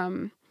it?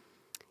 And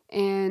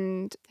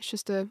it's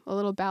just a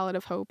little ballad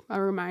of hope,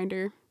 a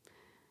reminder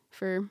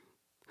for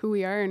who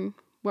we are and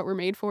what we're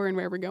made for and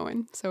where we're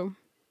going. So,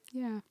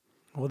 yeah.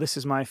 Well, this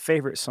is my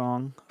favorite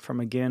song from,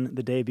 again,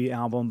 the debut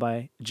album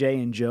by Jay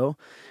and Joe.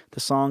 The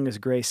song is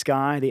Gray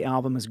Sky. The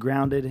album is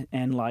Grounded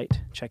and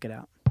Light. Check it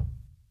out.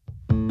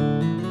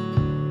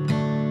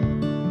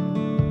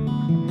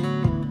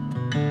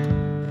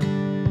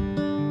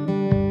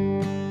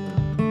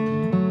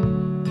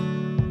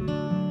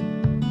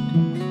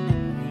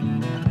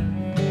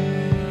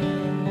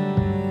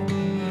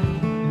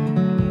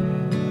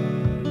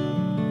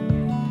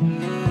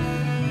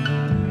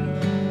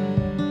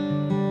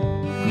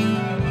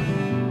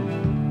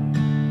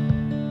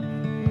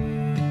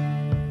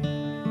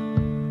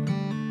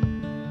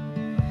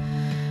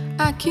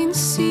 I can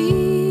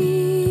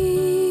see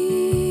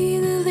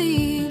the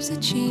leaves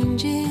are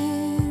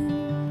changing,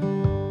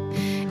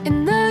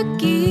 and the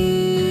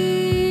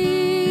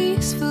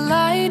geese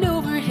flying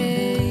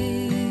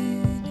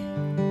overhead.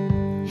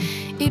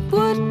 It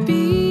would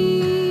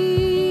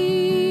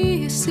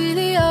be a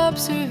silly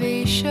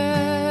observation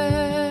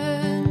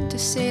to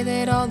say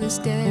that all is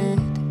dead.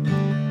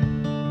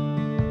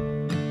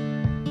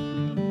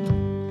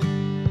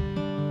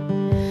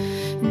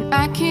 And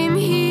I can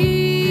hear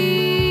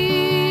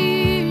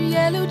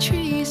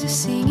trees are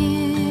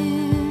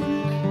singing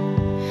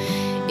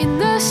in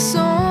the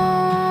song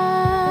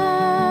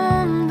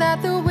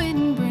that the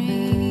wind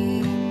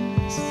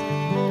brings,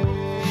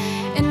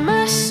 and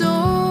my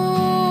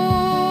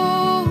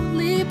soul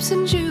leaps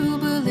in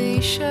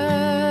jubilation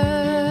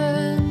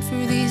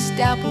through these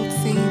dappled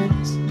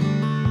things.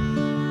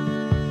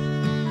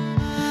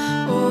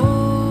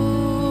 Oh,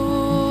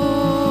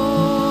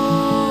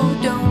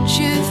 don't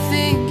you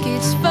think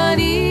it's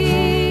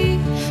funny?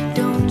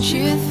 Don't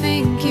you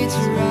think it's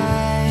right?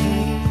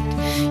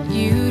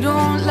 You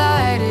don't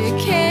light a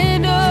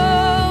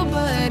candle,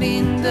 but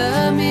in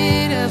the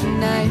mid of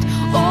night.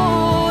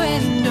 Oh,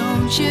 and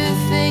don't you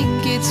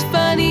think it's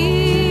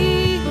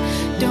funny?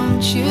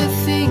 Don't you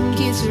think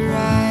it's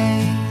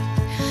right?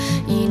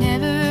 You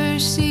never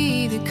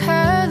see the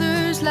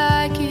colors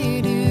like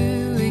you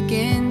do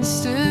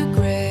against a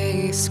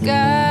gray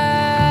sky.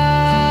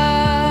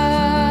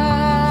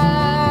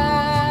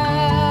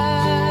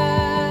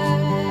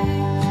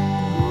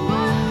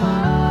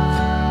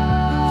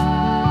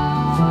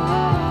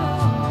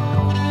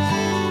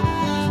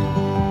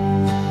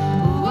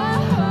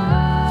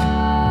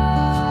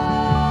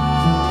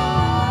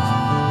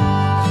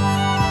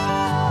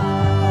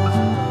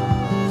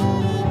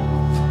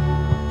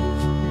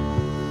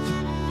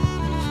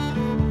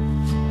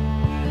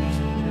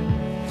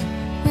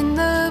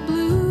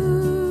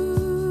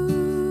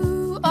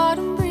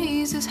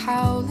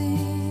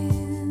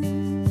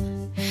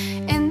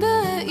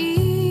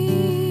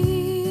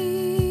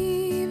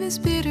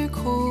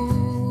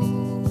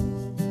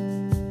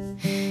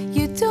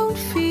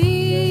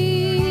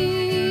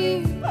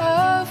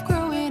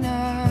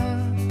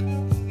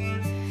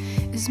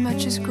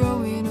 Much as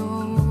growing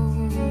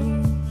old.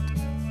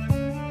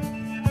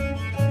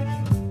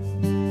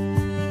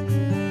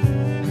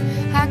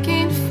 I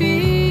can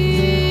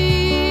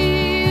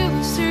feel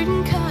a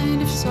certain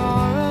kind of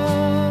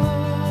sorrow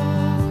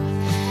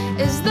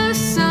as the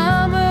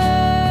summer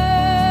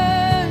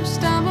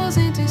stumbles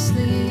into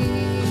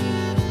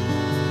sleep.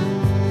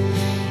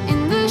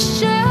 In the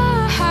shy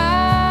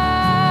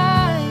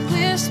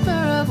whisper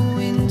of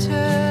winter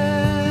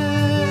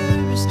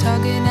is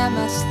tugging at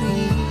my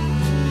sleeve.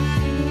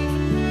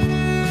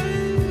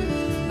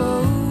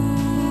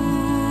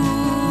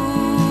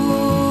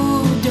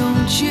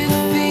 Don't you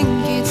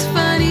think it's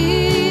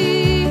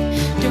funny?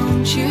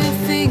 Don't you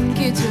think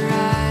it's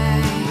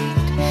right?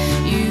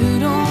 You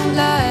don't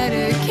light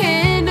a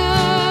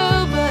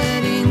candle,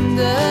 but in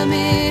the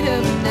mid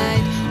of the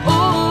night.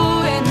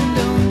 Oh, and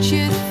don't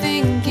you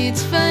think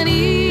it's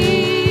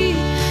funny?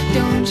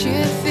 Don't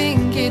you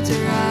think it's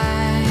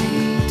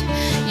right?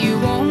 You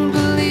won't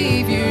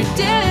believe your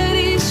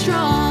daddy's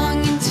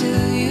strong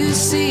until you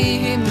see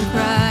him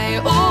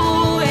cry.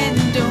 Oh,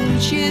 and don't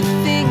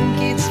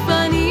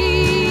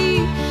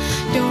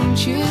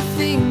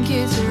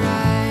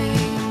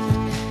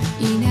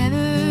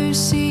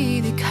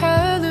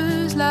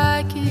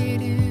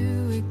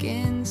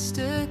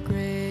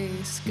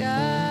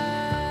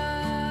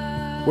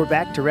We're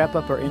back to wrap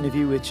up our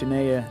interview with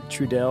Janaya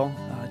Trudel.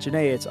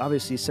 Janaya, it's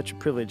obviously such a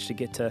privilege to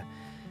get to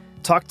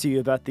talk to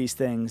you about these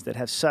things that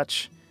have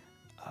such,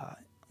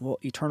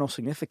 eternal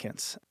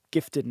significance.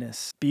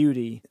 Giftedness,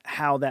 beauty,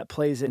 how that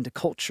plays into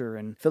culture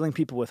and filling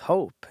people with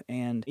hope.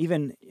 And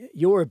even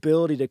your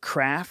ability to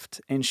craft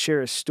and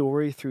share a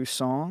story through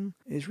song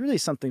is really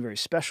something very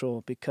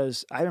special,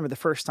 because I remember the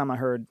first time I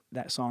heard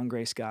that song,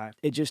 Gray Sky,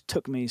 it just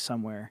took me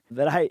somewhere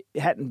that I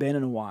hadn't been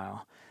in a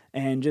while,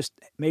 and just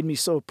made me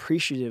so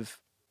appreciative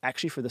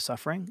actually for the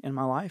suffering in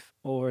my life,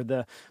 or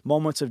the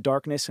moments of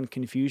darkness and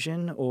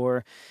confusion,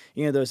 or,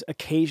 those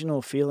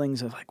occasional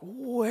feelings of like,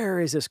 where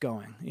is this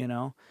going,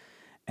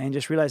 And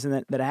just realizing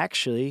that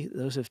actually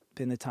those have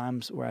been the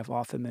times where I've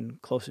often been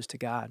closest to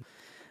God.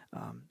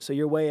 So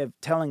your way of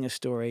telling a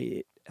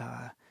story,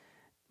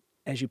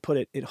 as you put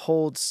it, it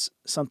holds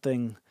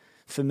something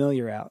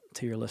familiar out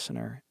to your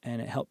listener,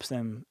 and it helps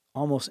them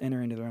almost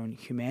enter into their own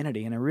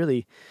humanity in a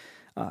really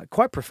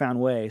quite profound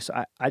way.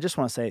 So I just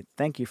want to say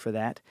thank you for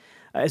that.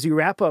 As we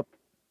wrap up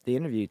the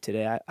interview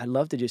today, I'd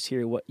love to just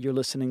hear what you're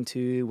listening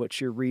to,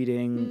 what you're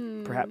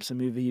reading, perhaps a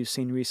movie you've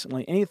seen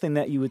recently, anything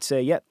that you would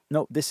say,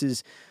 no, this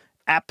is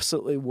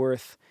absolutely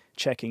worth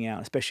checking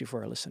out, especially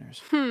for our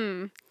listeners.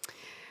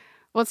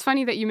 Well, it's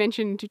funny that you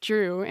mentioned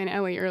Drew and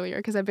Ellie earlier,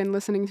 because I've been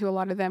listening to a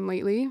lot of them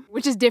lately,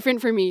 which is different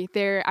for me.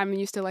 I'm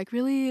used to like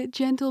really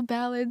gentle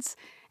ballads,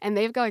 and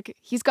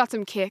he's got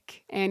some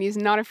kick, and he's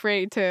not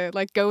afraid to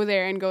like go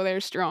there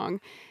strong.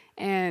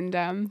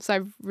 And so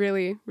I've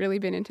really, really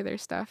been into their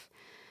stuff.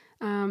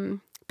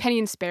 Penny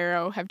and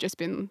Sparrow have just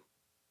been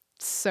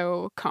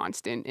so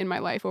constant in my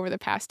life over the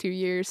past 2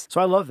 years.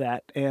 So I love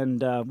that,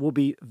 and we'll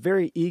be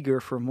very eager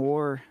for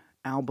more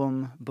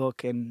album,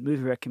 book, and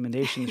movie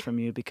recommendations from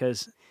you,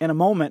 because in a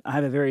moment I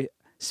have a very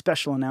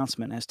special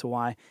announcement as to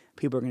why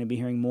people are going to be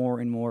hearing more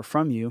and more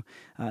from you,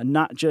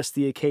 not just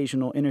the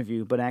occasional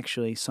interview, but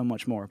actually so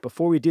much more.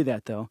 Before we do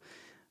that, though,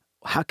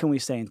 how can we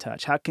stay in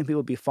touch? How can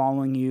people be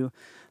following you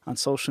on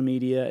social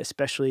media,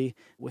 especially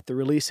with the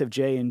release of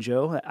Jay and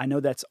Joe? I know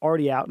that's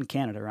already out in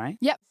Canada, right?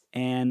 Yep.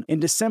 And in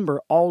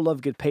December, all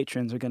Love Good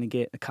patrons are going to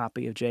get a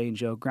copy of Jay and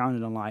Joe,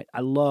 Grounded in Light.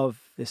 I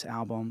love this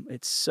album.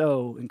 It's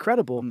so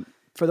incredible.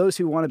 For those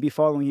who want to be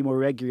following you more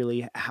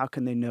regularly, how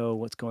can they know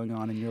what's going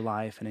on in your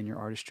life and in your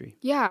artistry?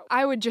 Yeah,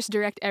 I would just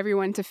direct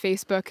everyone to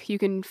Facebook. You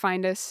can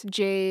find us,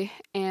 Jay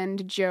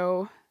and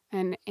Joe,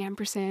 an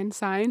ampersand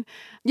sign.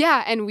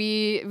 Yeah, and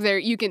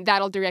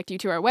that'll direct you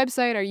to our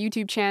website, our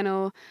YouTube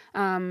channel,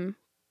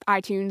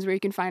 iTunes, where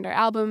you can find our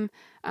album.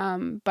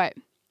 But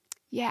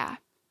yeah,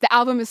 the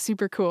album is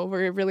super cool.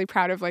 We're really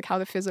proud of like how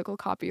the physical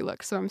copy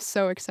looks. So I'm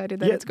so excited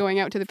that it's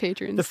going out to the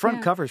patrons. The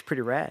front cover is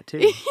pretty rad too.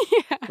 Yeah.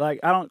 Like,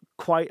 I don't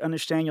quite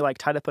understand. You're like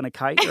tied up in a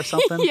kite or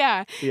something.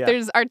 Yeah.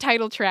 There's our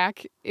title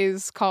track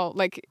is called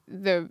like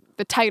the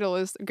title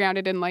is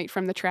Grounded in Light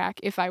from the track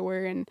If I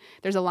Were, and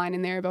there's a line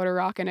in there about a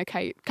rock and a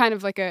kite, kind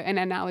of like an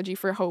analogy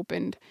for hope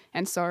and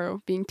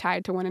sorrow being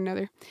tied to one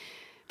another,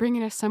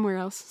 bringing us somewhere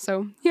else.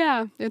 So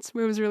yeah, it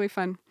was really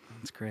fun.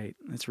 That's great.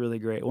 That's really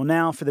great. Well,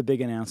 now for the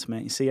big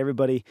announcement. You see,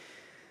 everybody,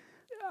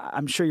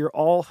 I'm sure you're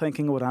all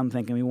thinking what I'm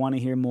thinking. We want to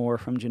hear more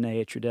from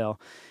Janaya Trudel.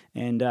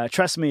 And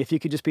trust me, if you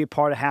could just be a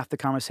part of half the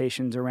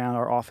conversations around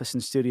our office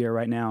and studio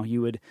right now,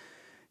 you would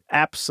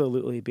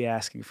absolutely be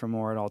asking for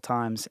more at all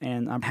times.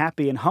 And I'm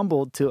happy and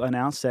humbled to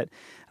announce that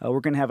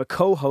we're going to have a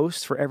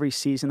co-host for every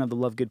season of the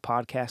Love Good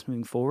podcast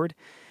moving forward.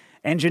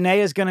 And Janaya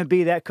is going to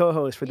be that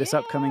co-host for this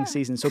upcoming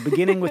season. So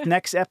beginning with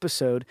next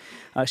episode,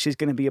 she's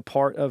going to be a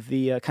part of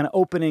the kind of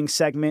opening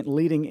segment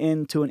leading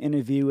into an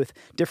interview with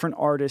different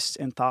artists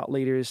and thought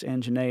leaders.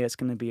 And Janaya, it's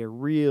going to be a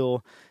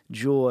real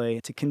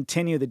joy to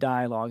continue the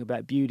dialogue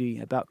about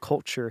beauty, about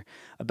culture,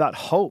 about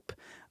hope,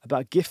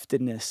 about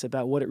giftedness,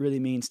 about what it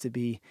really means to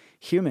be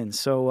human.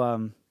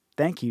 So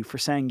thank you for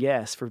saying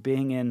yes, for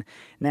being in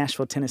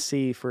Nashville,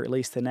 Tennessee for at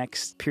least the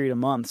next period of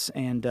months.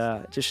 And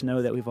just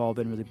know that we've all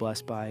been really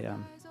blessed by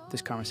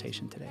this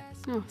conversation today.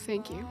 Oh,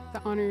 thank you.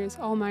 The honor is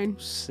all mine.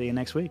 See you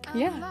next week.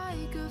 Yeah.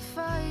 Like a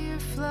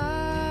firefly,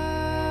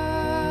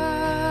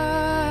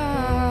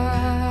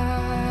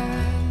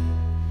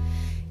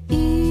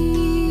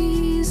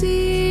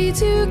 easy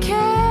to catch,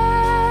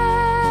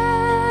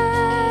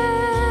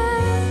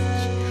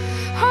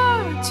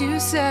 hard to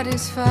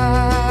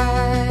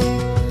satisfy.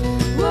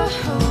 Whoa.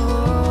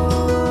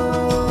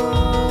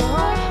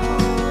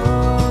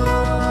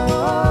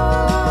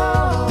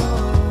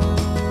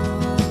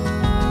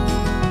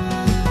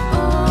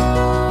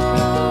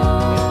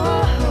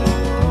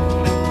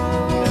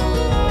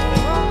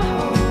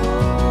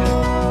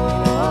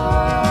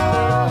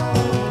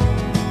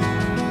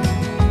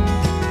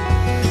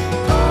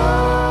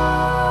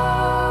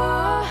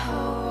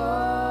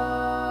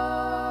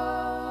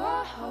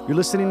 You're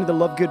listening to the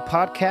Love Good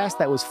podcast.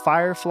 That was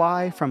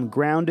Firefly from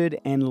Grounded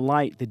and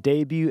Light, the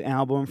debut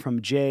album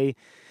from Jay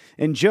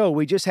And Joe,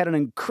 we just had an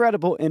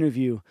incredible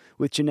interview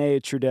with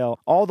Janaya Trudel,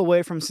 all the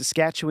way from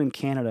Saskatchewan,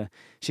 Canada.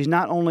 She's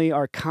not only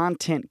our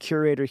content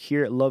curator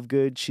here at Love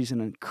Good, she's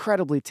an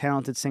incredibly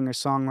talented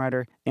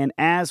singer-songwriter, and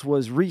as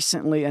was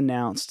recently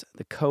announced,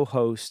 the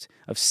co-host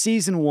of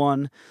Season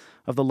 1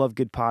 of the Love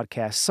Good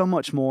podcast. So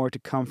much more to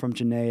come from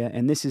Janaya,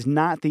 and this is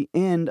not the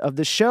end of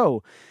the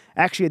show.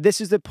 Actually, this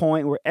is the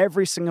point where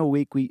every single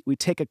week we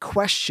take a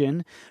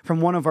question from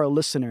one of our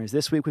listeners.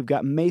 This week we've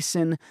got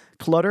Mason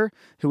Clutter,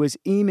 who has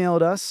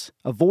emailed us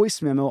a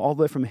voice memo all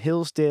the way from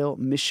Hillsdale,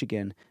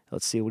 Michigan.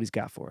 Let's see what he's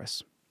got for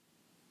us.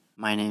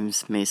 My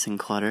name's Mason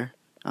Clutter.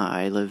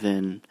 I live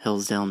in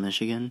Hillsdale,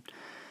 Michigan.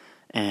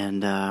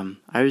 And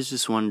I was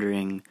just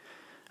wondering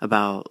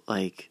about,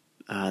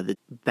 the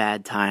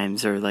bad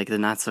times or, the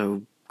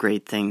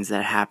not-so-great things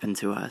that happen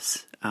to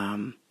us.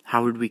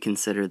 How would we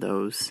consider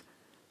those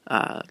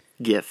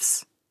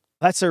gifts?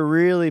 That's a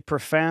really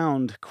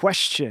profound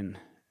question.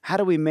 How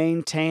do we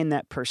maintain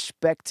that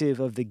perspective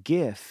of the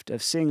gift,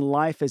 of seeing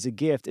life as a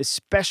gift,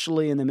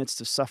 especially in the midst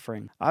of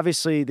suffering?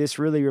 Obviously, this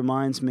really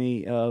reminds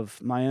me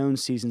of my own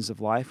seasons of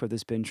life where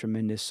there's been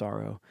tremendous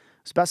sorrow.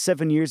 It's about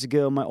 7 years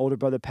ago, my older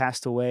brother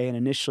passed away, and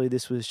initially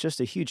this was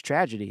just a huge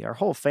tragedy. Our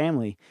whole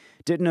family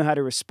didn't know how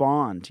to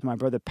respond to my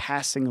brother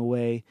passing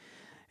away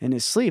in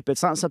his sleep.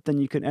 It's not something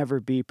you can ever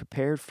be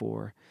prepared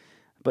for.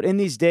 But in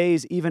these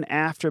days, even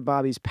after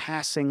Bobby's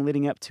passing,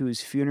 leading up to his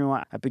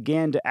funeral, I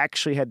began to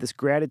actually have this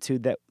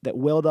gratitude that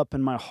welled up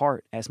in my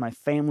heart as my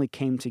family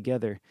came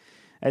together,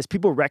 as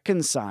people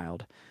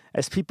reconciled,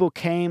 as people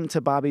came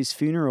to Bobby's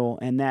funeral,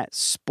 and that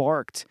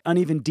sparked an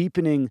even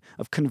deepening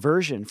of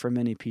conversion for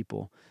many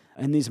people.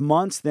 In these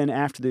months then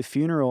after the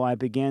funeral, I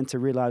began to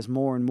realize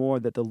more and more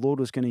that the Lord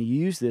was going to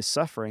use this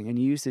suffering and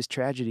use this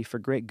tragedy for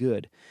great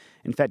good.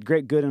 In fact,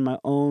 great good in my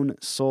own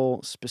soul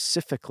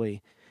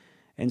specifically.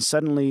 And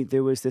suddenly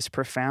there was this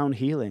profound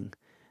healing,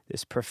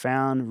 this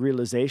profound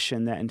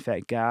realization that, in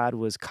fact, God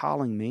was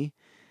calling me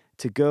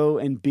to go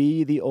and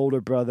be the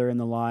older brother in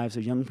the lives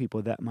of young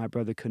people that my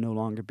brother could no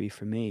longer be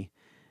for me.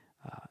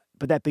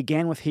 But that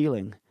began with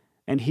healing,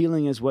 and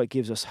healing is what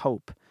gives us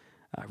hope,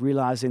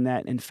 realizing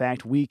that, in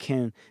fact, we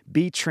can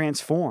be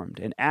transformed.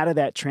 And out of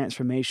that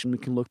transformation, we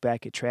can look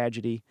back at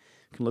tragedy,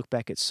 we can look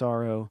back at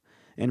sorrow,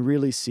 and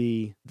really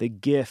see the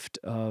gift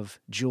of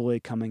joy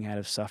coming out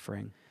of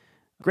suffering.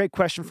 Great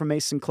question from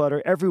Mason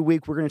Clutter. Every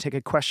week we're going to take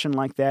a question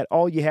like that.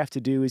 All you have to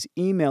do is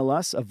email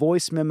us a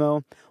voice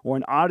memo or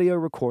an audio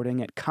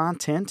recording at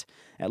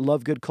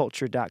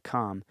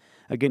content@lovegoodculture.com.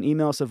 Again,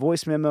 email us a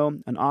voice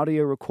memo, an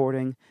audio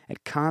recording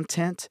at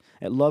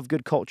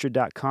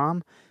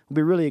content@lovegoodculture.com. We'll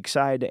be really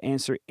excited to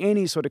answer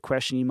any sort of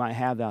question you might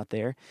have out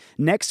there.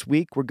 Next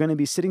week, we're going to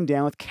be sitting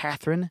down with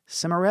Catherine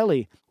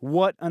Cimarelli.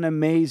 What an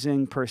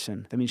amazing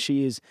person. I mean,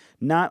 she is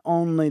not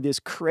only this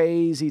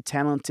crazy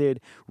talented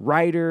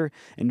writer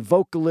and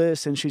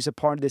vocalist, and she's a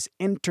part of this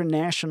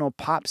international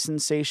pop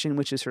sensation,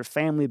 which is her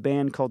family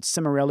band called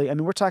Cimarelli. I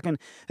mean, we're talking,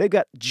 they've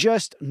got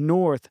just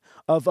north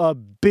of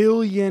 1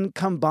 billion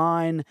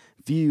combined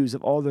views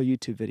of all their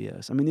YouTube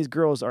videos. I mean, these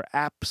girls are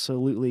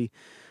absolutely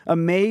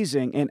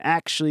amazing and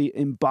actually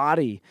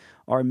embody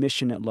our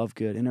mission at Love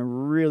Good in a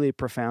really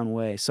profound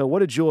way. So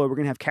what a joy. We're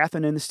going to have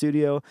Catherine in the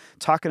studio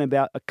talking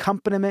about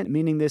accompaniment,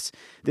 meaning this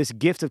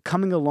gift of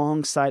coming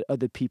alongside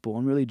other people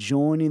and really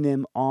joining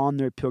them on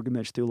their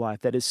pilgrimage through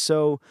life. That is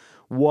so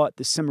what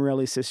the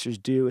Cimarelli sisters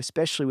do,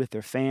 especially with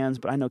their fans,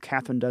 but I know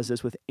Catherine does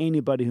this with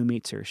anybody who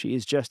meets her. She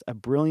is just a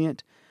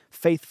brilliant,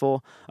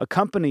 faithful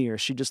accompanier.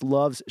 She just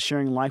loves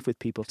sharing life with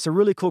people. It's a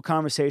really cool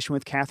conversation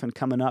with Catherine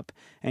coming up.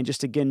 And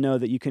just again, know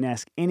that you can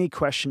ask any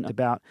question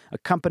about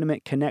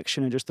accompaniment,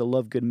 connection, and just the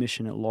Love Good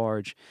mission at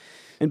large.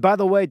 And by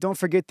the way, don't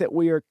forget that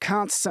we are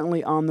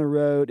constantly on the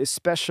road,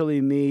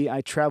 especially me. I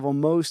travel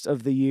most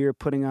of the year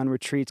putting on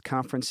retreats,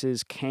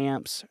 conferences,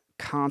 camps,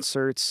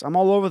 concerts. I'm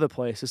all over the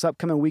place. This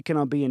upcoming weekend,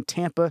 I'll be in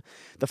Tampa.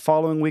 The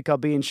following week, I'll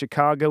be in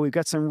Chicago. We've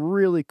got some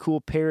really cool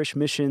parish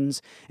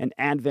missions and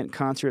Advent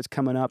concerts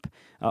coming up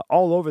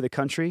all over the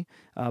country,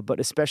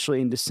 but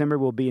especially in December,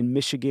 we'll be in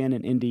Michigan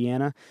and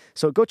Indiana.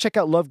 So go check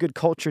out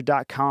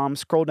lovegoodculture.com.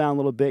 Scroll down a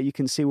little bit. You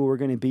can see where we're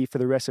going to be for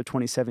the rest of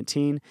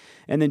 2017.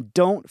 And then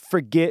don't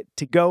forget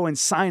to go and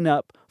sign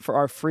up for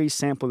our free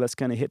sample that's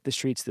going to hit the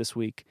streets this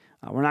week.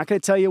 We're not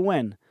going to tell you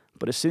when,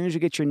 but as soon as you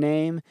get your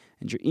name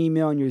and your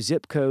email and your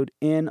zip code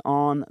in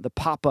on the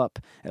pop-up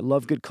at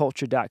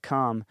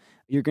lovegoodculture.com,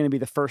 you're going to be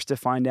the first to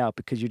find out,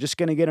 because you're just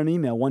going to get an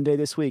email one day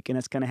this week, and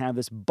it's going to have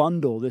this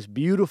bundle, this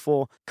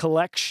beautiful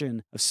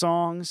collection of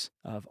songs,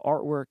 of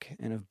artwork,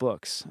 and of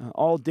books,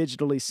 all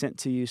digitally sent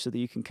to you so that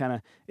you can kind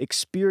of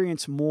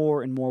experience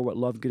more and more what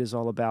Love Good is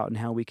all about and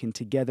how we can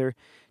together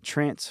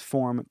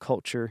transform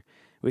culture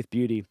with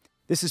beauty.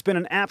 This has been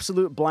an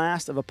absolute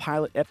blast of a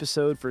pilot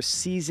episode for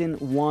Season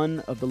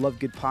 1 of the Love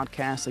Good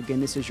podcast.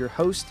 Again, this is your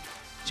host,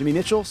 Jimmy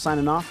Mitchell,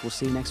 signing off. We'll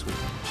see you next week.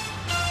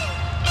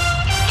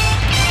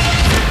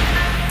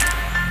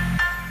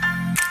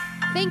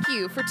 Thank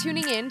you for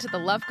tuning in to the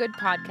Love Good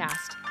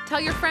podcast.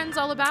 Tell your friends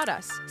all about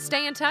us.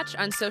 Stay in touch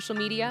on social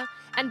media,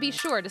 and be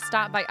sure to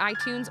stop by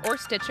iTunes or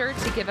Stitcher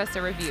to give us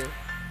a review.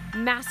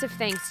 Massive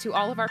thanks to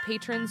all of our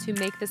patrons who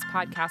make this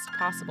podcast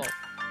possible.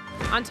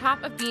 On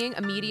top of being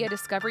a media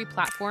discovery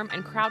platform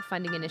and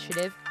crowdfunding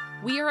initiative,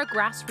 we are a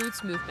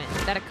grassroots movement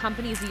that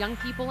accompanies young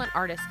people and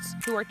artists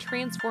who are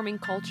transforming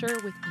culture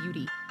with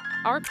beauty.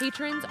 Our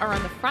patrons are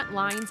on the front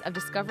lines of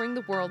discovering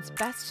the world's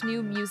best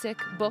new music,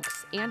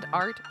 books, and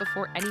art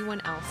before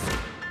anyone else.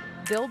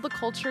 Build the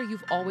culture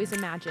you've always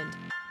imagined.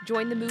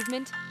 Join the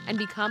movement and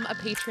become a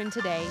patron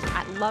today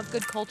at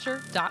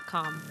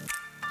lovegoodculture.com.